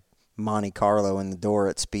kicking a Monte Carlo in the door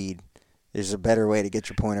at speed. There's a better way to get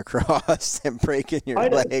your point across than breaking your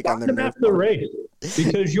leg on the after the race,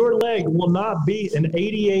 because your leg will not beat an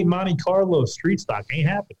 88 Monte Carlo street stock. Ain't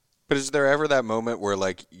happening. But is there ever that moment where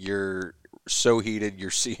like you're so heated, you're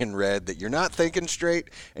seeing red that you're not thinking straight,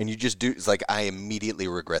 and you just do? It's like I immediately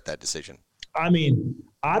regret that decision. I mean,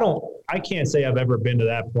 I can't say I've ever been to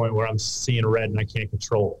that point where I'm seeing red and I can't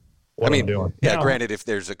control what I'm doing. Yeah, now, granted, if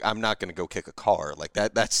I'm not going to go kick a car like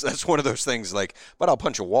that. That's one of those things. Like, but I'll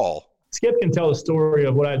punch a wall. Skip can tell the story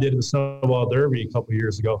of what I did at the Snowball Derby a couple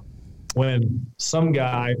years ago, when some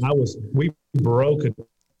guy we broke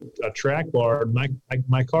a track bar.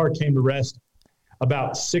 My car came to rest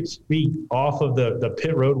about 6 feet off of the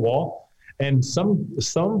pit road wall, and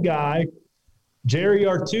some guy, Jerry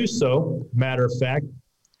Artuso, matter of fact,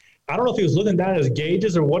 I don't know if he was looking down at his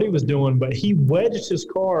gauges or what he was doing, but he wedged his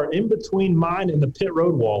car in between mine and the pit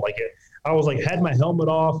road wall. I was like, had my helmet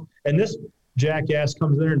off, and this jackass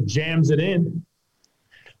comes there and jams it in.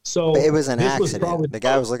 So it was an accident. The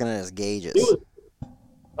guy was looking at his gauges.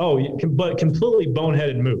 But completely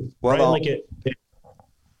boneheaded move. Well, right?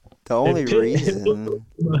 the only reason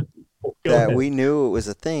that we knew it was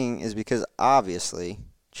a thing is because obviously,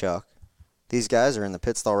 Chuck, these guys are in the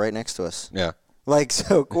pit stall right next to us. Yeah. Like,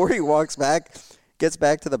 so Corey walks back, gets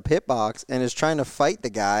back to the pit box, and is trying to fight the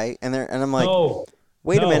guy, and I'm like,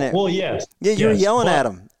 wait a minute. Well, yes. Yeah, you're yelling at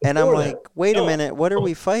him. And I'm like, wait a minute, what are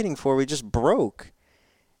we fighting for? We just broke.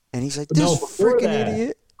 And he's like, this freaking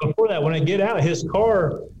idiot. Before that, when I get out, his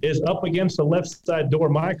car is up against the left side door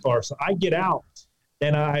of my car. So I get out,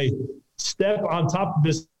 and I step on top of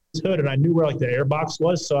his hood, and I knew where, like, the airbox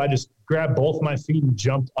was. So I just grabbed both my feet and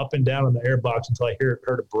jumped up and down on the airbox until I heard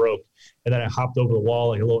it broke. And then I hopped over the wall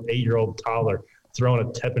like a little 8-year-old toddler throwing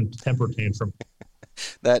a temper tantrum.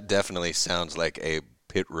 That definitely sounds like a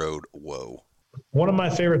pit road woe. One of my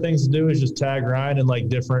favorite things to do is just tag Ryan in like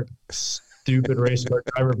different stupid race car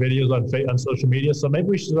driver videos on social media. So maybe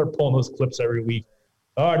we should start pulling those clips every week.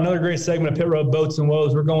 All right, another great segment of Pit Road Boats and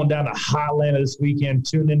Woes. We're going down to Hotlanta this weekend.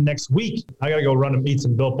 Tune in next week. I got to go run and eat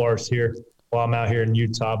some Built Bars here while I'm out here in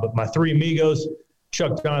Utah. But my three amigos,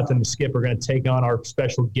 Chuck, Jonathan, and Skip, are going to take on our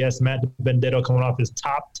special guest, Matt DiBenedetto, coming off his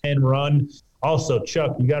top 10 run. Also,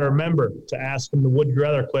 Chuck, you got to remember to ask him the would you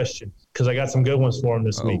rather question, because I got some good ones for him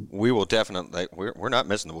this week. We will definitely. We're not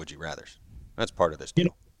missing the would you rathers. That's part of this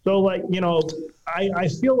deal. I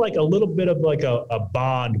feel like a little bit of like a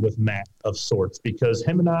bond with Matt of sorts, because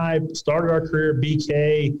him and I started our career at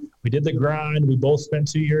BK. We did the grind. We both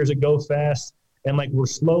spent 2 years at Go Fast, and like we're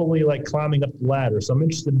slowly like climbing up the ladder. So I'm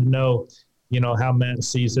interested to know, how Matt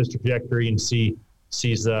sees his trajectory and sees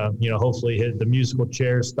hopefully the musical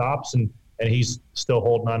chair stops and he's still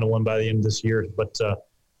holding on to one by the end of this year. But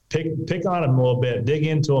pick on him a little bit, dig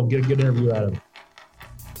into him, get a good interview out of him.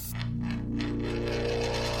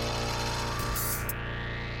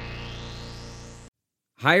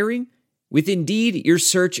 Hiring? With Indeed, your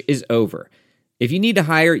search is over. If you need to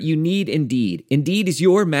hire, you need Indeed. Indeed is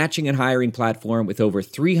your matching and hiring platform with over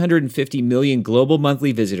 350 million global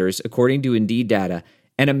monthly visitors, according to Indeed data,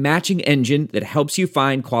 and a matching engine that helps you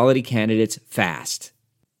find quality candidates fast.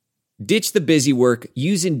 Ditch the busy work.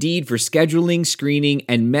 Use Indeed for scheduling, screening,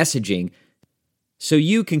 and messaging so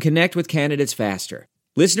you can connect with candidates faster.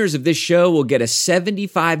 Listeners of this show will get a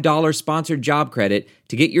 $75 sponsored job credit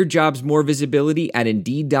to get your jobs more visibility at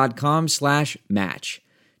Indeed.com/match.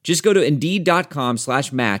 Just go to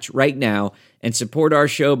Indeed.com/match right now and support our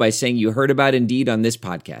show by saying you heard about Indeed on this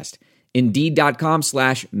podcast.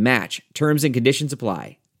 Indeed.com/match. Terms and conditions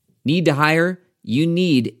apply. Need to hire? You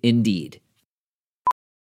need Indeed.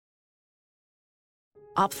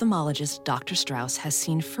 Ophthalmologist Dr. Strauss has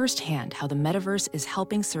seen firsthand how the metaverse is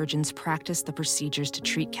helping surgeons practice the procedures to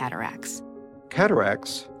treat cataracts.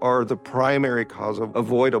 Cataracts are the primary cause of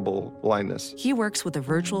avoidable blindness. He works with a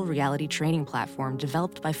virtual reality training platform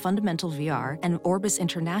developed by Fundamental VR and Orbis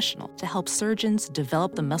International to help surgeons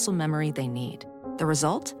develop the muscle memory they need. The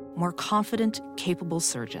result? More confident, capable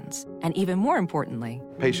surgeons. And even more importantly,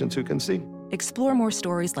 patients who can see. Explore more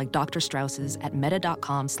stories like Dr. Strauss's at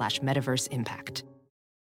meta.com/metaverseimpact.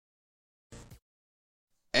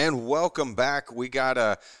 And welcome back. We got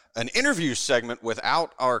an interview segment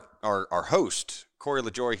without our host, Corey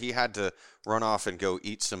LaJoy. He had to run off and go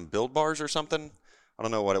eat some Build Bars or something. I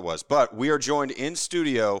don't know what it was. But we are joined in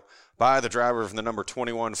studio by the driver of the number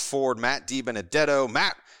 21 Ford, Matt DiBenedetto.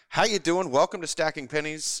 Matt, how you doing? Welcome to Stacking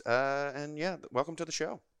Pennies. And yeah, welcome to the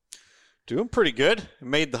show. Doing pretty good.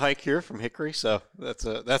 Made the hike here from Hickory, so that's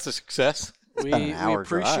a success. We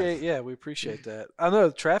appreciate that. I know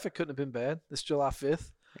the traffic couldn't have been bad. It's July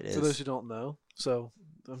 5th. For those who don't know, so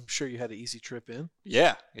I'm sure you had an easy trip in.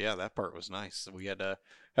 Yeah, that part was nice. We had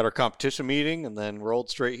our competition meeting and then rolled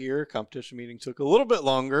straight here. Competition meeting took a little bit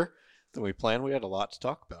longer than we planned. We had a lot to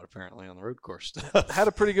talk about apparently on the road course stuff. Had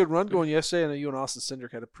a pretty good run going yesterday. I know you and Austin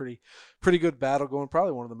Cindric had a pretty good battle going.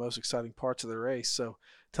 Probably one of the most exciting parts of the race. So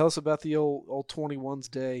tell us about the old 21's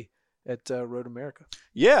day at Road America.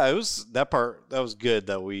 Yeah, it was that part. That was good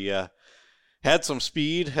that we had some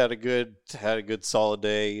speed, had a good solid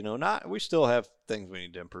day. We still have things we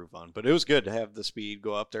need to improve on, but it was good to have the speed,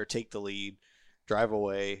 go up there, take the lead, drive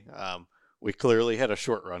away. We clearly had a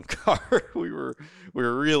short run car. we were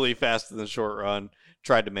really fast in the short run.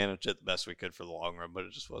 Tried to manage it the best we could for the long run, but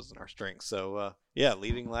it just wasn't our strength. So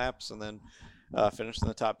leading laps and then finishing in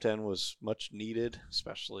the top 10 was much needed,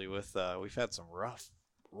 especially with we've had some rough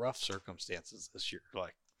circumstances this year,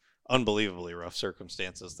 like unbelievably rough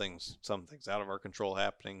circumstances, some things out of our control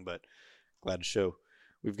happening, but glad to show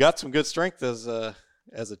we've got some good strength as a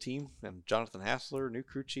team, and Jonathan Hassler, new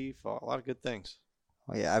crew chief, a lot of good things.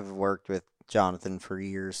 Well, yeah, I've worked with Jonathan for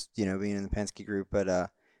years, being in the Penske group, but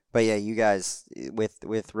yeah, you guys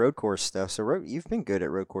with road course stuff. So you've been good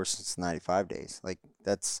at road course since the 95 days. Like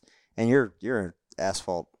and you're an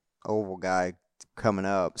asphalt oval guy coming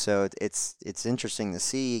up. So it's interesting to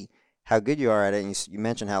see how good you are at it. And you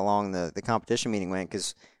mentioned how long the competition meeting went,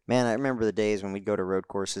 because, man, I remember the days when we'd go to road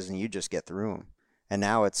courses and you just get through them. And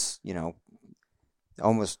now it's,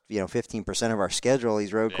 almost, 15% of our schedule,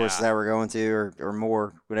 these road courses that we're going to, or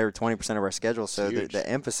more, whatever, 20% of our schedule. So the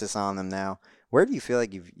emphasis on them now. Where do you feel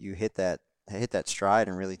like you hit that stride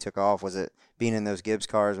and really took off? Was it being in those Gibbs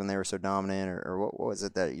cars when they were so dominant, or what was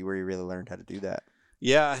it where you really learned how to do that?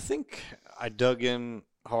 Yeah, I think I dug in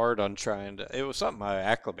hard on trying to. It was something I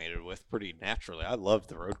acclimated with pretty naturally. I loved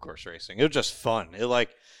the road course racing. It was just fun. It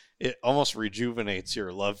almost rejuvenates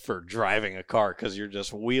your love for driving a car because you're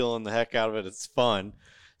just wheeling the heck out of it. It's fun.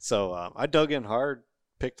 So I dug in hard,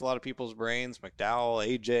 picked a lot of people's brains, McDowell,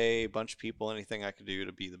 AJ, a bunch of people, anything I could do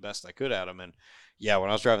to be the best I could at them. And yeah,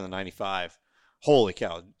 when I was driving the 95, holy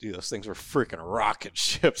cow, dude, those things were freaking rocket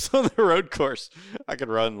ships on the road course. I could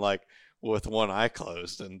run with one eye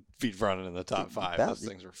closed and be running in the top 5. Those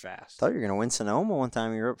things were fast. I thought you were going to win Sonoma one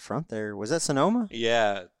time you were up front there. Was that Sonoma?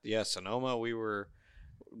 Yeah, Sonoma. We were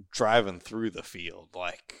driving through the field.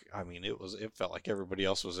 It felt like everybody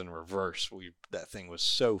else was in reverse. That thing was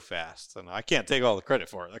so fast, and I can't take all the credit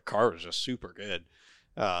for it. That car was just super good.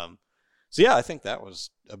 So yeah, I think that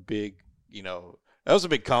was a big, that was a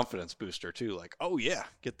big confidence booster too. Like, oh yeah,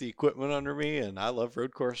 get the equipment under me, and I love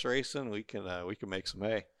road course racing. We can make some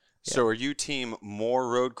hay. Yeah. So are you team more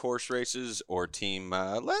road course races or team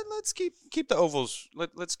let's keep the ovals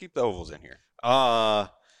let's keep the ovals in here? I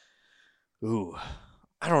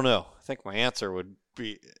don't know. I think my answer would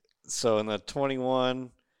be, so in the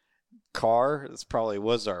 21 car, this probably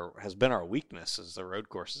has been our weakness, is the road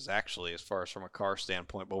courses actually, as far as from a car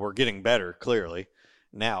standpoint, but we're getting better clearly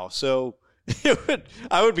now. So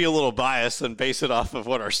I would be a little biased and base it off of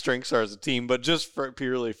what our strengths are as a team, but just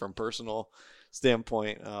purely from personal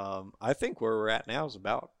standpoint, I think where we're at now is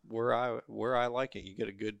about where I like it. You get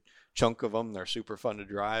a good chunk of them. They're super fun to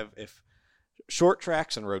drive. If short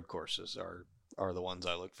tracks and road courses are the ones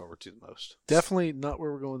I look forward to the most. Definitely not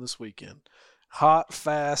where we're going this weekend. Hot,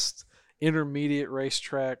 fast, intermediate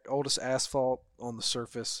racetrack, oldest asphalt on the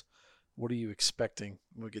surface. What are you expecting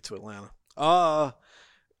when we get to Atlanta? I'm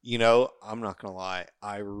not going to lie.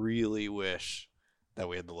 I really wish that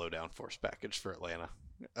we had the low downforce package for Atlanta.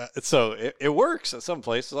 So it works at some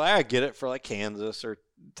places. I get it for like Kansas or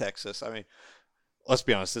Texas. I mean, let's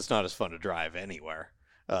be honest, it's not as fun to drive anywhere,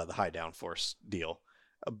 the high downforce deal.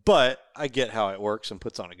 But I get how it works and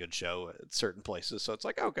puts on a good show at certain places. So it's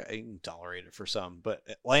like, okay, you can tolerate it for some. But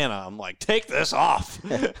Atlanta, I'm like, take this off.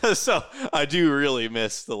 So I do really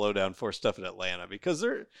miss the low downforce stuff in Atlanta because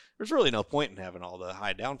there's really no point in having all the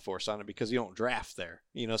high downforce on it because you don't draft there.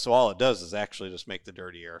 So all it does is actually just make the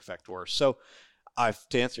dirty air effect worse. So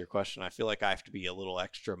to answer your question, I feel like I have to be a little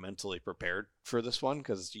extra mentally prepared for this one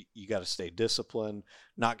because you got to stay disciplined,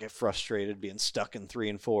 not get frustrated being stuck in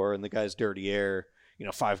 3 and 4 and the guy's dirty air,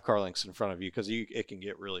 5 car lengths in front of you because it can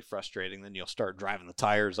get really frustrating. Then you'll start driving the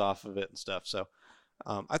tires off of it and stuff. So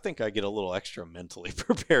I think I get a little extra mentally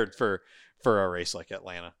prepared for a race like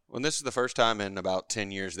Atlanta. Well, this is the first time in about 10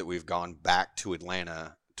 years that we've gone back to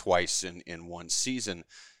Atlanta twice in one season.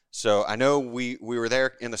 So I know we were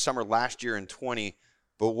there in the summer last year in 20,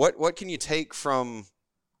 but what can you take from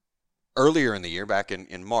earlier in the year, back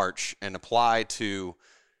in March, and apply to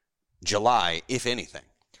July, if anything?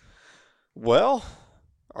 Well,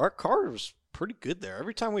 our car was pretty good there.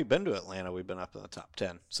 Every time we've been to Atlanta, we've been up in the top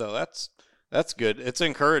 10. So that's good. It's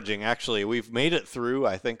encouraging, actually. We've made it through,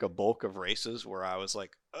 I think, a bulk of races where I was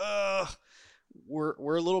like,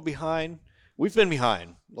 we're a little behind. We've been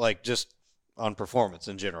behind, like just on performance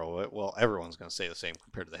in general. Well, everyone's going to say the same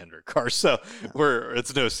compared to the Hendrick car, so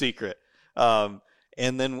it's no secret. And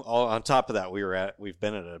then on top of that, we've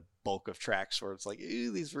been at a bulk of tracks where it's like,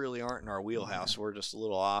 these really aren't in our wheelhouse. We're just a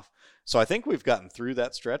little off. So I think we've gotten through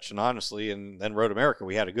that stretch, and honestly, and then Road America,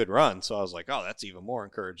 we had a good run. So I was like, oh, that's even more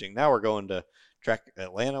encouraging. Now we're going to track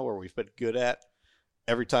Atlanta, where we've been good at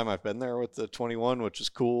every time I've been there with the 21, which is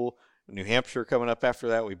cool. New Hampshire coming up after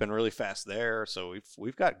that. We've been really fast there. So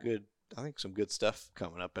we've got some good stuff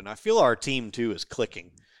coming up. And I feel our team too is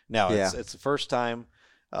clicking. Now it's the first time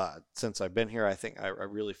since I've been here. I think I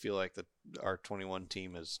really feel like our 21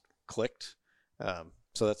 team has clicked.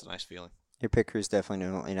 So that's a nice feeling. Your pit crew's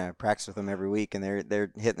definitely I practice with them every week, and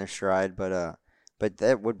they're hitting their stride. But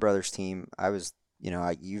that Wood Brothers team,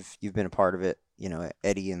 you've been a part of it.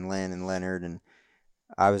 Eddie and Len and Leonard, and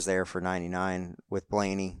I was there for 99 with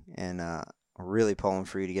Blaney, and really pulling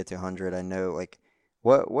for you to get to 100. I know, like,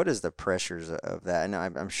 what is the pressures of that? And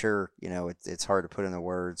I'm sure it's hard to put into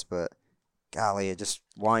words, but golly, I just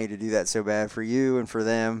want you to do that so bad for you and for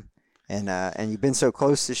them, and you've been so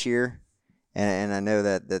close this year, and I know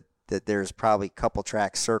that there's probably a couple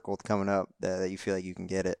tracks circled coming up that you feel like you can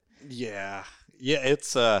get it. Yeah,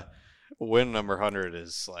 it's win number 100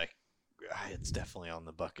 is like, it's definitely on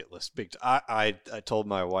the bucket list. I told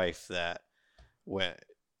my wife that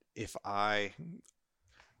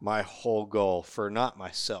my whole goal for not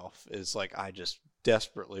myself is like, I just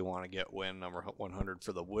desperately want to get win number 100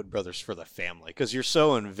 for the Wood Brothers, for the family, because you're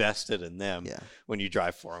so invested in them when you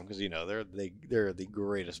drive for them, because they're the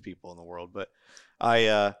greatest people in the world. But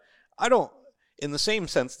I don't, in the same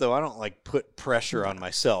sense though, I don't like put pressure on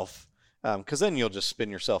myself, because then you'll just spin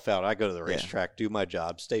yourself out. I go to the racetrack, do my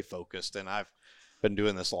job, stay focused, and I've been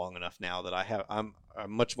doing this long enough now that I'm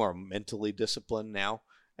much more mentally disciplined now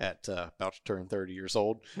at about to turn 30 years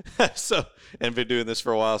old. And been doing this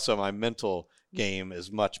for a while, so my mental game is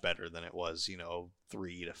much better than it was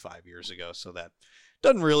 3 to 5 years ago. So that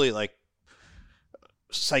doesn't really like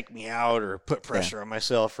psych me out or put pressure on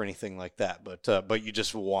myself or anything like that. But you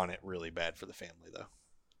just want it really bad for the family, though.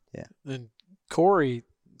 Yeah. And Corey's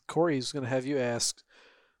going to have you ask,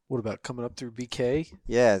 what about coming up through BK?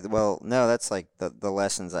 Yeah, well, no, that's like the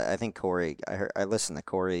lessons. I think Corey, I listened to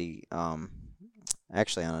Corey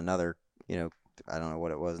actually on another, I don't know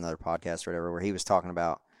what it was, another podcast or whatever, where he was talking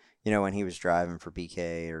about, when he was driving for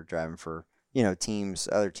BK or driving for, teams,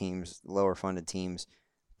 other teams, lower funded teams,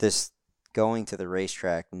 this going to the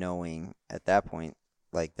racetrack knowing at that point,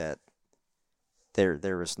 like, that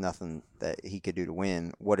there was nothing that he could do to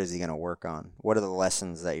win. What is he going to work on? What are the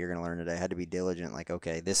lessons that you're going to learn today? I had to be diligent. Like,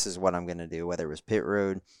 okay, this is what I'm going to do, whether it was pit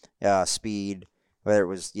road, speed, whether it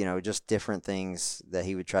was, just different things that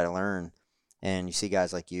he would try to learn. And you see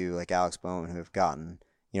guys like you, like Alex Bowman, who have gotten,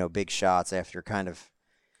 big shots after kind of,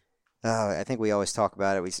 I think we always talk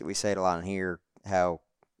about it. We say it a lot in here, how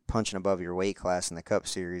punching above your weight class in the Cup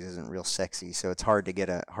Series isn't real sexy. So it's hard to get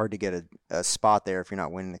a spot there if you're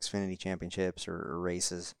not winning Xfinity championships or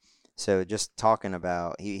races. So just talking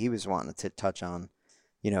about, he was wanting to touch on,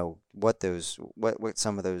 what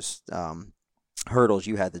some of those hurdles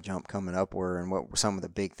you had to jump coming up were, and what were some of the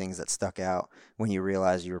big things that stuck out when you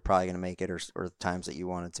realized you were probably going to make it, or times that you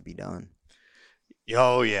wanted to be done.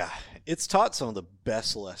 Oh yeah, it's taught some of the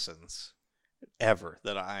best lessons ever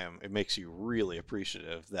it makes you really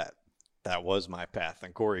appreciative that was my path,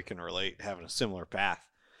 and Corey can relate, having a similar path.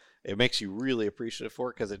 it makes you really appreciative for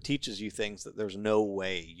it because it teaches you things that there's no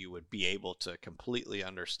way you would be able to completely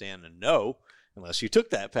understand and know unless you took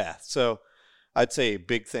that path. So I'd say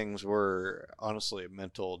big things were honestly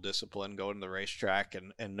mental discipline, going to the racetrack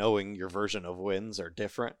and knowing your version of wins are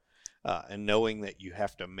different, and knowing that you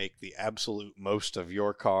have to make the absolute most of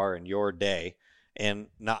your car and your day and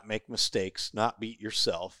not make mistakes, not beat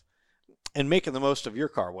yourself, and making the most of your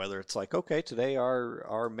car, whether it's like, okay, today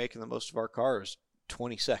our making the most of our car is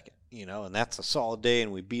 22nd, and that's a solid day,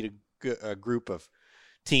 and we beat a group of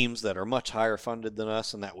teams that are much higher funded than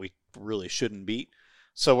us and that we really shouldn't beat.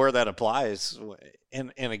 So where that applies,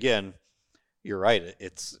 and again, you're right,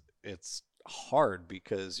 it's hard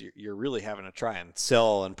because you're really having to try and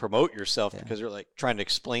sell and promote yourself because you're like trying to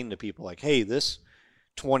explain to people like, hey, this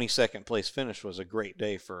 22nd place finish was a great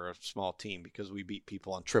day for a small team because we beat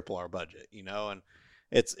people on triple our budget, and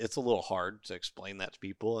it's a little hard to explain that to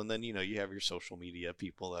people. And then, you have your social media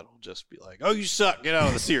people that'll just be like, oh, you suck, get out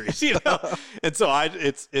of the series, And so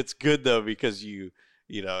it's good though, because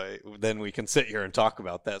then we can sit here and talk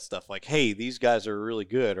about that stuff like, hey, these guys are really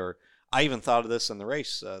good. Or I even thought of this in the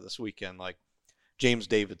race this weekend, like James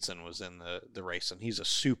Davidson was in the race and he's a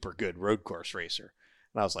super good road course racer.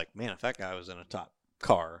 And I was like, man, if that guy was in a top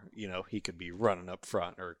car, he could be running up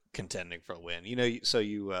front or contending for a win,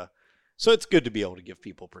 so it's good to be able to give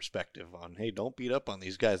people perspective on, hey, don't beat up on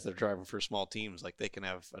these guys that are driving for small teams. Like they can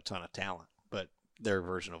have a ton of talent, but their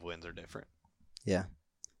version of wins are different. Yeah.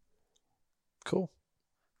 Cool.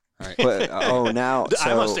 All right. Now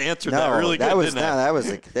I must have answered that really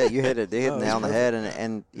good. You hit it nail on the head,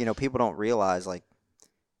 and people don't realize like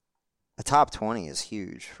a top 20 is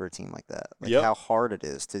huge for a team like that. Like how hard it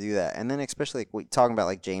is to do that, and then especially we talking about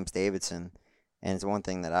like James Davidson, and it's one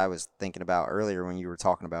thing that I was thinking about earlier when you were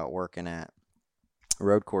talking about working at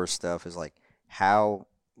road course stuff is like how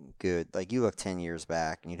good. Like you look 10 years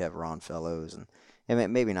back, and you'd have Ron Fellows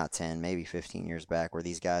and maybe not 10, maybe 15 years back, where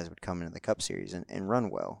these guys would come into the Cup Series and run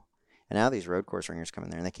well. And now these road course ringers come in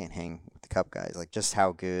there and they can't hang with the Cup guys. Like just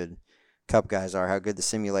how good Cup guys are, how good the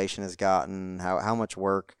simulation has gotten, how much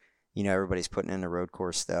work everybody's putting into road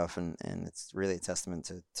course stuff, and it's really a testament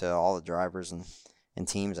to all the drivers and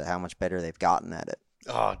teams at how much better they've gotten at it.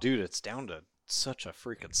 Oh, dude, it's down to such a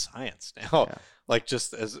freaking science now. Yeah. Like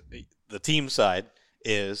just as the team side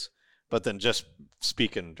is, but then just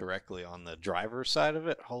speaking directly on the driver's side of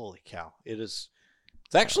it, holy cow, it's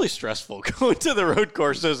actually stressful going to the road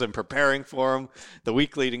courses and preparing for them the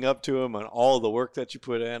week leading up to them and all the work that you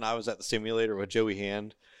put in. I was at the simulator with Joey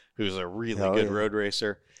Hand, who's a really good road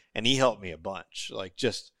racer, and he helped me a bunch, like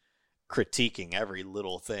just critiquing every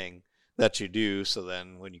little thing that you do. So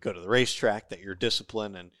then when you go to the racetrack that you're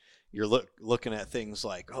disciplined and you're looking at things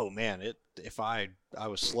like, oh man, if I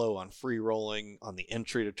was slow on free rolling on the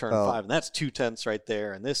entry to turn 5, and that's 2/10 right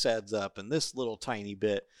there, and this adds up, and this little tiny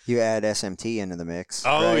bit. You add SMT into the mix.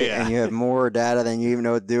 Oh, right? yeah. And you have more data than you even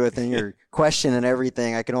know what to do with, and your question and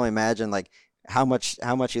everything. I can only imagine like how much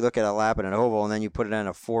you look at a lap at an oval, and then you put it on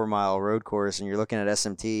a 4-mile road course, and you're looking at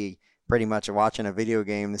SMT pretty much watching a video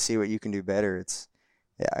game to see what you can do better.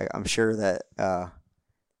 I'm sure that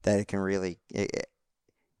it can really.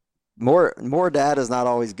 More data is not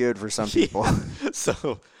always good for some people. Yeah.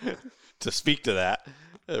 So to speak to that,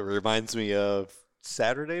 it reminds me of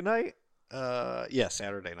Saturday night.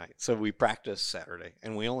 Saturday night. So we practice Saturday,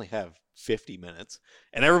 and we only have 50 minutes,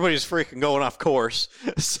 and everybody's freaking going off course.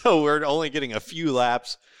 So we're only getting a few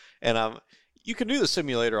laps, and you can do the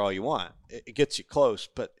simulator all you want. It gets you close,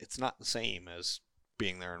 but it's not the same as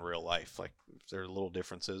being there in real life. Like there are little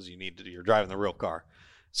differences. You're driving the real car.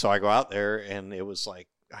 So I go out there, and it was like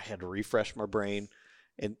I had to refresh my brain.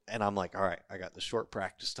 And I'm like, all right, I got the short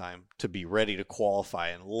practice time to be ready to qualify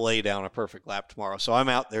and lay down a perfect lap tomorrow. So I'm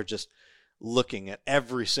out there just looking at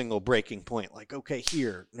every single breaking point. Like, okay,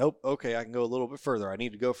 here. Nope. Okay, I can go a little bit further. I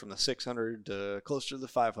need to go from the 600 to closer to the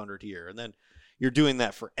 500 here. And then you're doing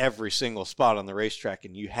that for every single spot on the racetrack,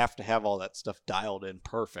 and you have to have all that stuff dialed in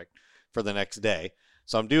perfect for the next day.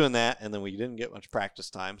 So I'm doing that, and then we didn't get much practice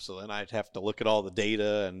time, so then I'd have to look at all the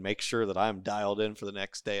data and make sure that I'm dialed in for the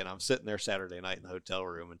next day. And I'm sitting there Saturday night in the hotel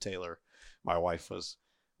room, and Taylor, my wife, was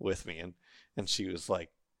with me, and she was like,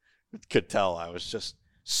 could tell I was just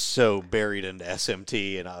so buried into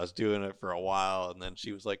SMT, and I was doing it for a while, and then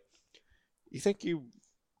she was like, you think you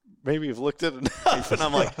maybe have looked at it enough? And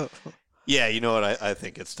I'm like, yeah, you know what, I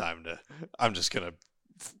think it's time to, I'm just going to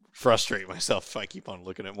frustrate myself if I keep on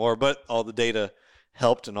looking at more. But all the data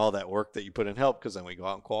helped, and all that work that you put in helped, because then we go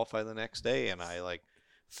out and qualify the next day, and I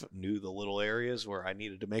knew the little areas where I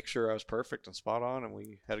needed to make sure I was perfect and spot on, and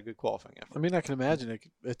we had a good qualifying effort. I mean, I can imagine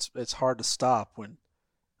it's hard to stop when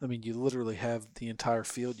I mean, you literally have the entire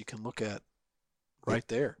field you can look at right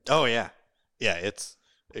there. Oh yeah, yeah.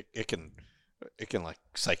 It can like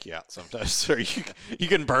psych you out sometimes, or you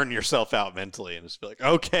can burn yourself out mentally and just be like,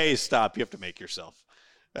 okay, stop. You have to make yourself.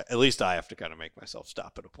 At least I have to kind of make myself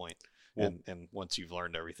stop at a point. And once you've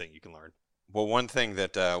learned everything, you can learn. Well, one thing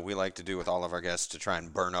that we like to do with all of our guests to try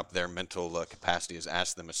and burn up their mental capacity is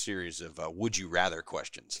ask them a series of would you rather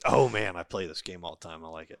questions. Oh, man, I play this game all the time. I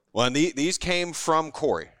like it. Well, and these came from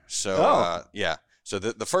Corey. So, yeah. So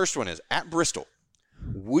the first one is, at Bristol,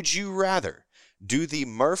 would you rather do the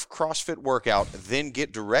Murph CrossFit workout, then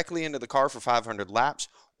get directly into the car for 500 laps,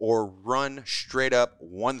 or run straight up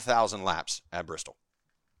 1,000 laps at Bristol?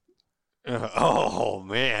 Oh,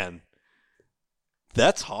 man.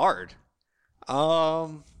 That's hard.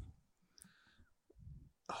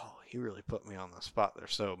 He really put me on the spot there.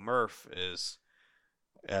 So Murph is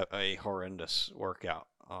a horrendous workout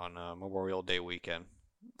on Memorial Day weekend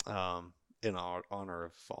in honor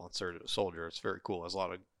of fallen soldier. It's very cool. There's a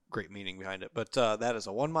lot of great meaning behind it. But that is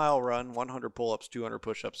a 1 mile run, 100 pull-ups, 200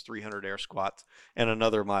 push-ups, 300 air squats, and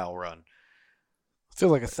another mile run. I feel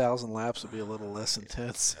like 1,000 laps would be a little less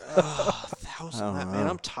intense. 1,000 laps. Man,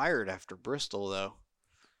 I'm tired after Bristol, though.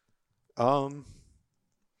 I'm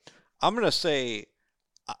going to say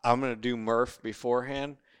I'm going to do Murph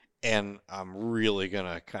beforehand, and I'm really going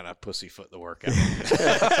to kind of pussyfoot the workout.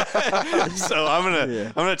 So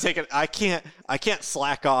I'm going to take it. I can't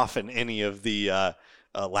slack off in any of the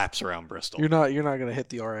laps around Bristol. You're not going to hit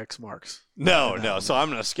the RX marks. No. So I'm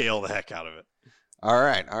going to scale the heck out of it. All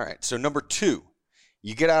right. So number 2,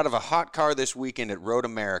 you get out of a hot car this weekend at Road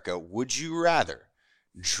America. Would you rather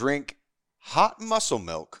drink hot muscle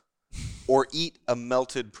milk or eat a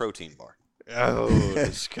melted protein bar? Oh,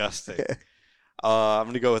 disgusting. I'm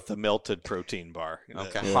going to go with the melted protein bar.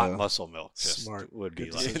 Okay. Hot muscle milk just Smart. would be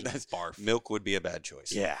like barf. Milk would be a bad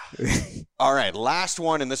choice. Yeah. All right, last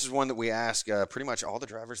one, and this is one that we ask pretty much all the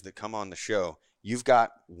drivers that come on the show. You've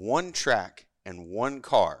got one track and one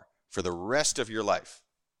car for the rest of your life.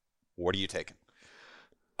 What are you taking?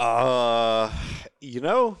 That's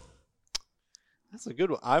a good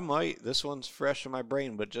one. This one's fresh in my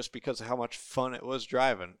brain, but just because of how much fun it was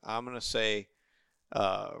driving, I'm going to say,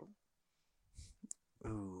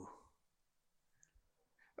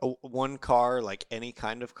 one car, like any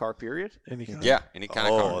kind of car, period? Any kind. Yeah, any kind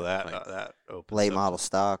of car. That opens Late up. model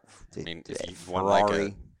stock. I mean, if you Ferrari. want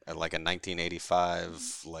like a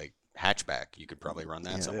 1985 like hatchback, you could probably run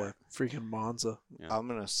that somewhere. Yeah, freaking Monza. Yeah. I'm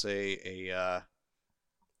going to say a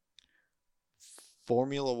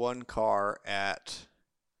Formula One car at,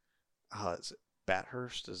 is it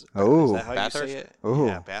Bathurst? Is that how Bathurst? you say it? Ooh.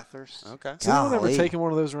 Yeah, Bathurst. Okay. Has anyone ever Golly. taken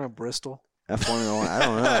one of those around Bristol? That Formula One, I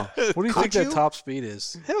don't know. What do you think that top speed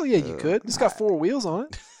is? Hell yeah, you could. It's got 4 wheels on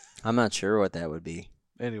it. I'm not sure what that would be.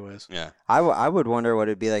 Anyways. Yeah. I would wonder what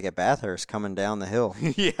it'd be like at Bathurst coming down the hill.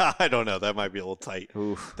 Yeah, I don't know. That might be a little tight.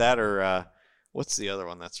 Oof. That or what's the other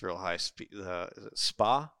one that's real high speed? Is it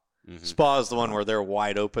Spa? Mm-hmm. Spa is the one where they're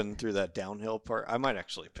wide open through that downhill part. I might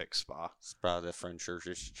actually pick Spa. Spa the French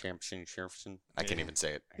Championship. I can't even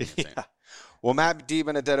say it. Well, Matt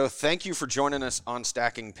DiBenedetto, thank you for joining us on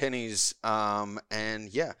Stacking Pennies. And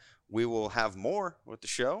yeah, we will have more with the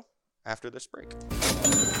show after this break.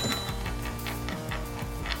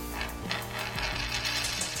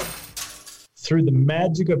 Through the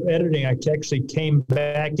magic of editing, I actually came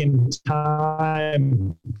back in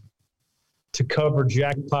time to cover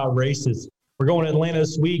jackpot races. We're going to Atlanta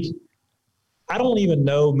this week. I don't even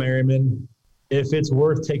know, Merriman, if it's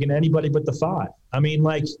worth taking anybody but the 5. I mean,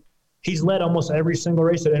 like, he's led almost every single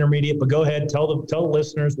race at intermediate, but go ahead, tell the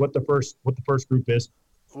listeners what the first group is.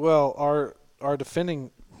 Well, our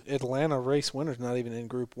defending Atlanta race winner's not even in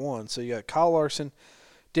Group 1. So you got Kyle Larson,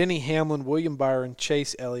 Denny Hamlin, William Byron,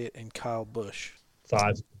 Chase Elliott, and Kyle Busch.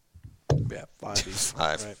 5. Yeah, 5 easy.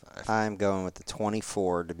 Five. I'm going with the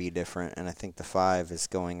 24 to be different, and I think the 5 is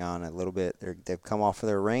going on a little bit. They've come off of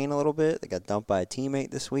their reign a little bit. They got dumped by a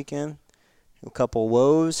teammate this weekend. A couple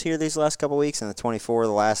woes here these last couple weeks, and the 24,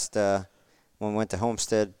 the last when we went to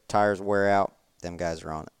Homestead, tires wear out. Them guys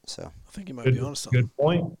are on it. So I think you might be on something. Good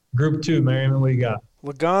point. Group 2, Merriman, what do you got?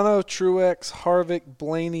 Logano, Truex, Harvick,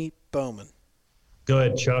 Blaney, Bowman. Go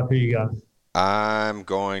ahead, Chuck. Who you got? I'm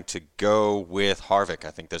going to go with Harvick.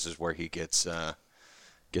 I think this is where he gets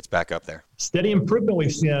back up there. Steady improvement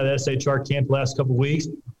we've seen out of the SHR camp the last couple of weeks.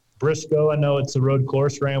 Briscoe, I know it's a road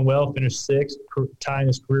course, ran well, finished 6th, tying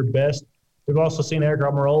his career best. We've also seen Eric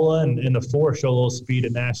Almirola and the 4 show a little speed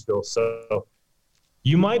at Nashville. So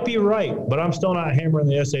you might be right, but I'm still not hammering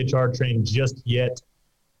the SHR train just yet.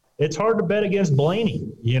 it's hard to bet against Blaney.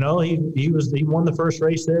 He won the first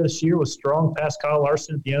race there this year, was strong past Kyle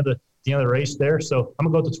Larson at the end of the race there. So I'm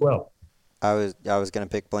gonna go with the 12. I was gonna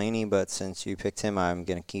pick Blaney, but since you picked him, I'm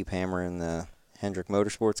gonna keep hammering the Hendrick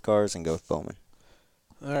Motorsports cars and go with Bowman.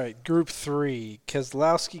 All right, Group 3: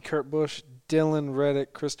 Keselowski, Kurt Busch, Dylan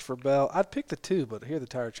Reddick, Christopher Bell. I'd pick the 2, but here the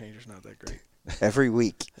tire changer's not that great. Every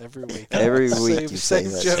week. Every week you say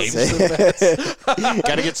that.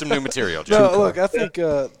 Got to get some new material, Joe. No, look,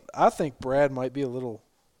 I think Brad might be a little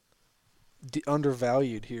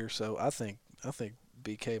undervalued here, so I think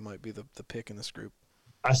BK might be the pick in this group.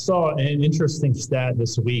 I saw an interesting stat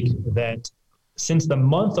this week that since the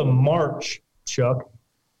month of March, Chuck,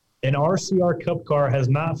 an RCR Cup car has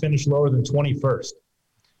not finished lower than 21st.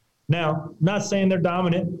 Now, not saying they're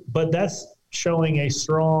dominant, but that's showing a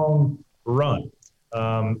strong run.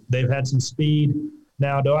 They've had some speed.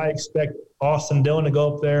 Now, do I expect Austin Dillon to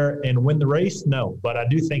go up there and win the race? No, but I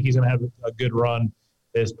do think he's going to have a good run.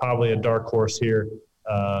 Is probably a dark horse here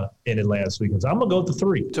in Atlanta this weekend. So I'm going to go with the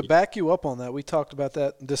 3. To back you up on that, we talked about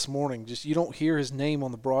that this morning. Just you don't hear his name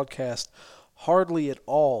on the broadcast hardly at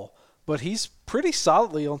all, but he's pretty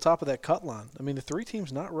solidly on top of that cut line. I mean, the 3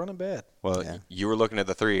 team's not running bad. Well, you were looking at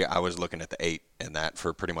the 3. I was looking at the 8, and that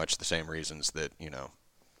for pretty much the same reasons that,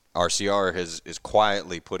 RCR is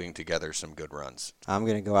quietly putting together some good runs. I'm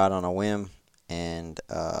going to go out on a whim and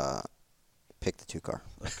pick the 2 car.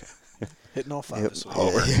 Okay. Hitting all 5 this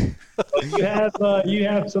week. You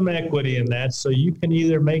have some equity in that, so you can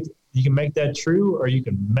either make that true or you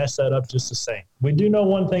can mess that up just the same. We do know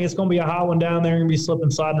one thing: it's going to be a hot one down there. You're going to be slipping,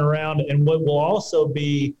 sliding around, and what will also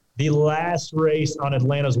be the last race on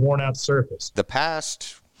Atlanta's worn-out surface. The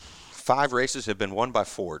past 5 races have been won by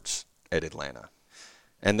Fords at Atlanta.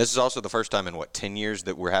 And this is also the first time in, 10 years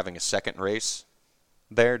that we're having a second race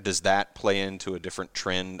there. Does that play into a different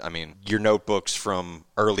trend? I mean, your notebooks from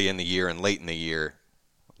early in the year and late in the year,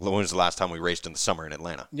 when was the last time we raced in the summer in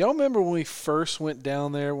Atlanta? Y'all remember when we first went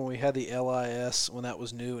down there, when we had the LIS, when that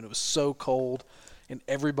was new, and it was so cold, and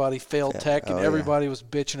everybody failed tech, and everybody was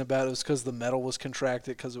bitching about it. It was because the metal was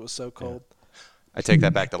contracted because it was so cold. I take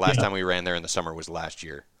that back. The last time we ran there in the summer was last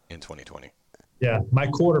year in 2020. Yeah, my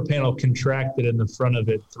quarter panel contracted in the front of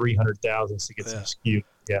it 300 thousandths to get some skew.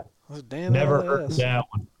 Yeah, never heard that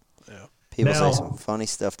one. Yeah, people say some funny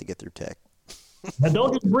stuff to get through tech. Now,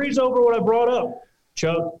 don't just breeze over what I brought up,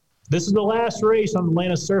 Chuck. This is the last race on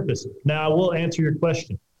Atlanta's surface. Now, I will answer your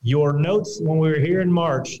question. Your notes when we were here in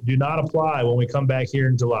March do not apply when we come back here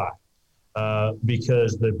in July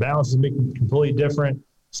because the balance is completely different.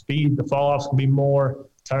 Speed, the fall-offs can be more.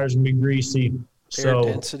 Tires can be greasy. Air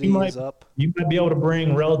density is up. You might be able to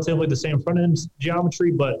bring relatively the same front-end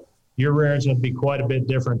geometry, but your rear end's going to be quite a bit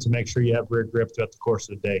different to make sure you have rear grip throughout the course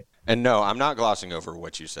of the day. And no, I'm not glossing over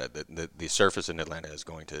what you said, that the surface in Atlanta is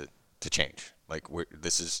going to change. Like,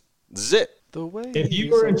 this is it. The way if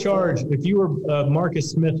you were in charge, if you were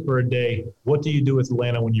Marcus Smith for a day, what do you do with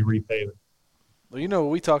Atlanta when you repave it? Well,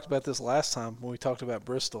 we talked about this last time when we talked about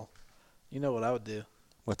Bristol. You know what I would do.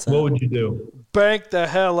 What's that? What would you do? Bank the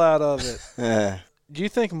hell out of it. Do you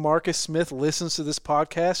think Marcus Smith listens to this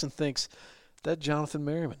podcast and thinks that Jonathan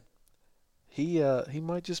Merriman, he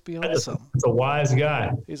might just be on something? He's a wise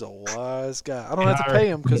guy. He's a wise guy. I don't have to pay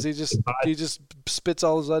him because he just spits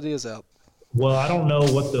all his ideas out. Well, I don't know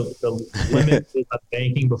what the limit is on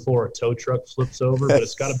banking before a tow truck flips over, but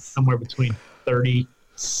it's got to be somewhere between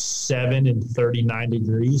 37 and 39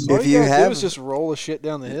 degrees. All you gotta do is just roll the shit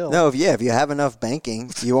down the hill. No, if you have enough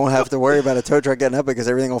banking, you won't have to worry about a tow truck getting up because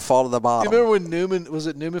everything will fall to the bottom. You remember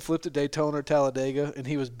when Newman flipped at Daytona or Talladega, and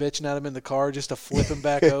he was bitching at him in the car just to flip him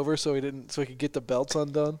back over so he could get the belts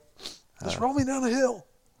undone? Just roll me down the hill.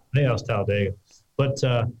 I think that was Talladega. But,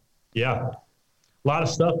 yeah, a lot of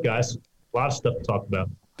stuff, guys. A lot of stuff to talk about.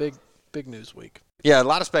 Big news week. Yeah, a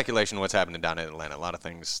lot of speculation what's happening down in Atlanta. A lot of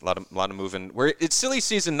things, a lot of moving. It's silly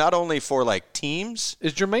season not only for teams.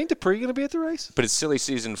 Is Jermaine Dupri going to be at the race? But it's silly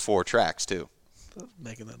season for tracks too.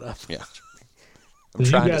 Making that up. Yeah, I'm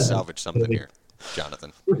trying to salvage something here,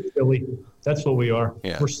 Jonathan. We're silly. That's what we are.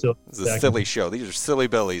 Yeah, we're silly. It's a silly show. These are silly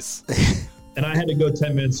billies. And I had to go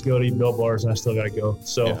 10 minutes ago to eat Bill Bars, and I still got to go.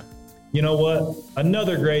 So, You know what?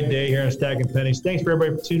 Another great day here in Stacking Pennies. Thanks for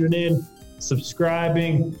everybody for tuning in,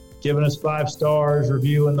 subscribing, giving us 5 stars,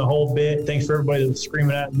 reviewing the whole bit. Thanks for everybody that's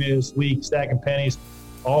screaming at me this week, Stacking Pennies.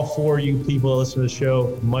 All 4 of you people that listen to the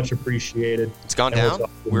show, much appreciated. It's gone down.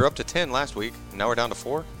 We were up to 10 last week. Now we're down to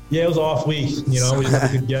 4. Yeah, it was off week. We had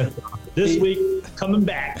a good guest. This week, coming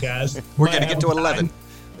back, guys. We're going to get to 11.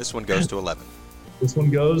 This one goes to 11. This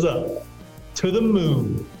one goes up to the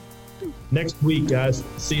moon. Next week, guys.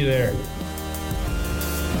 See you there.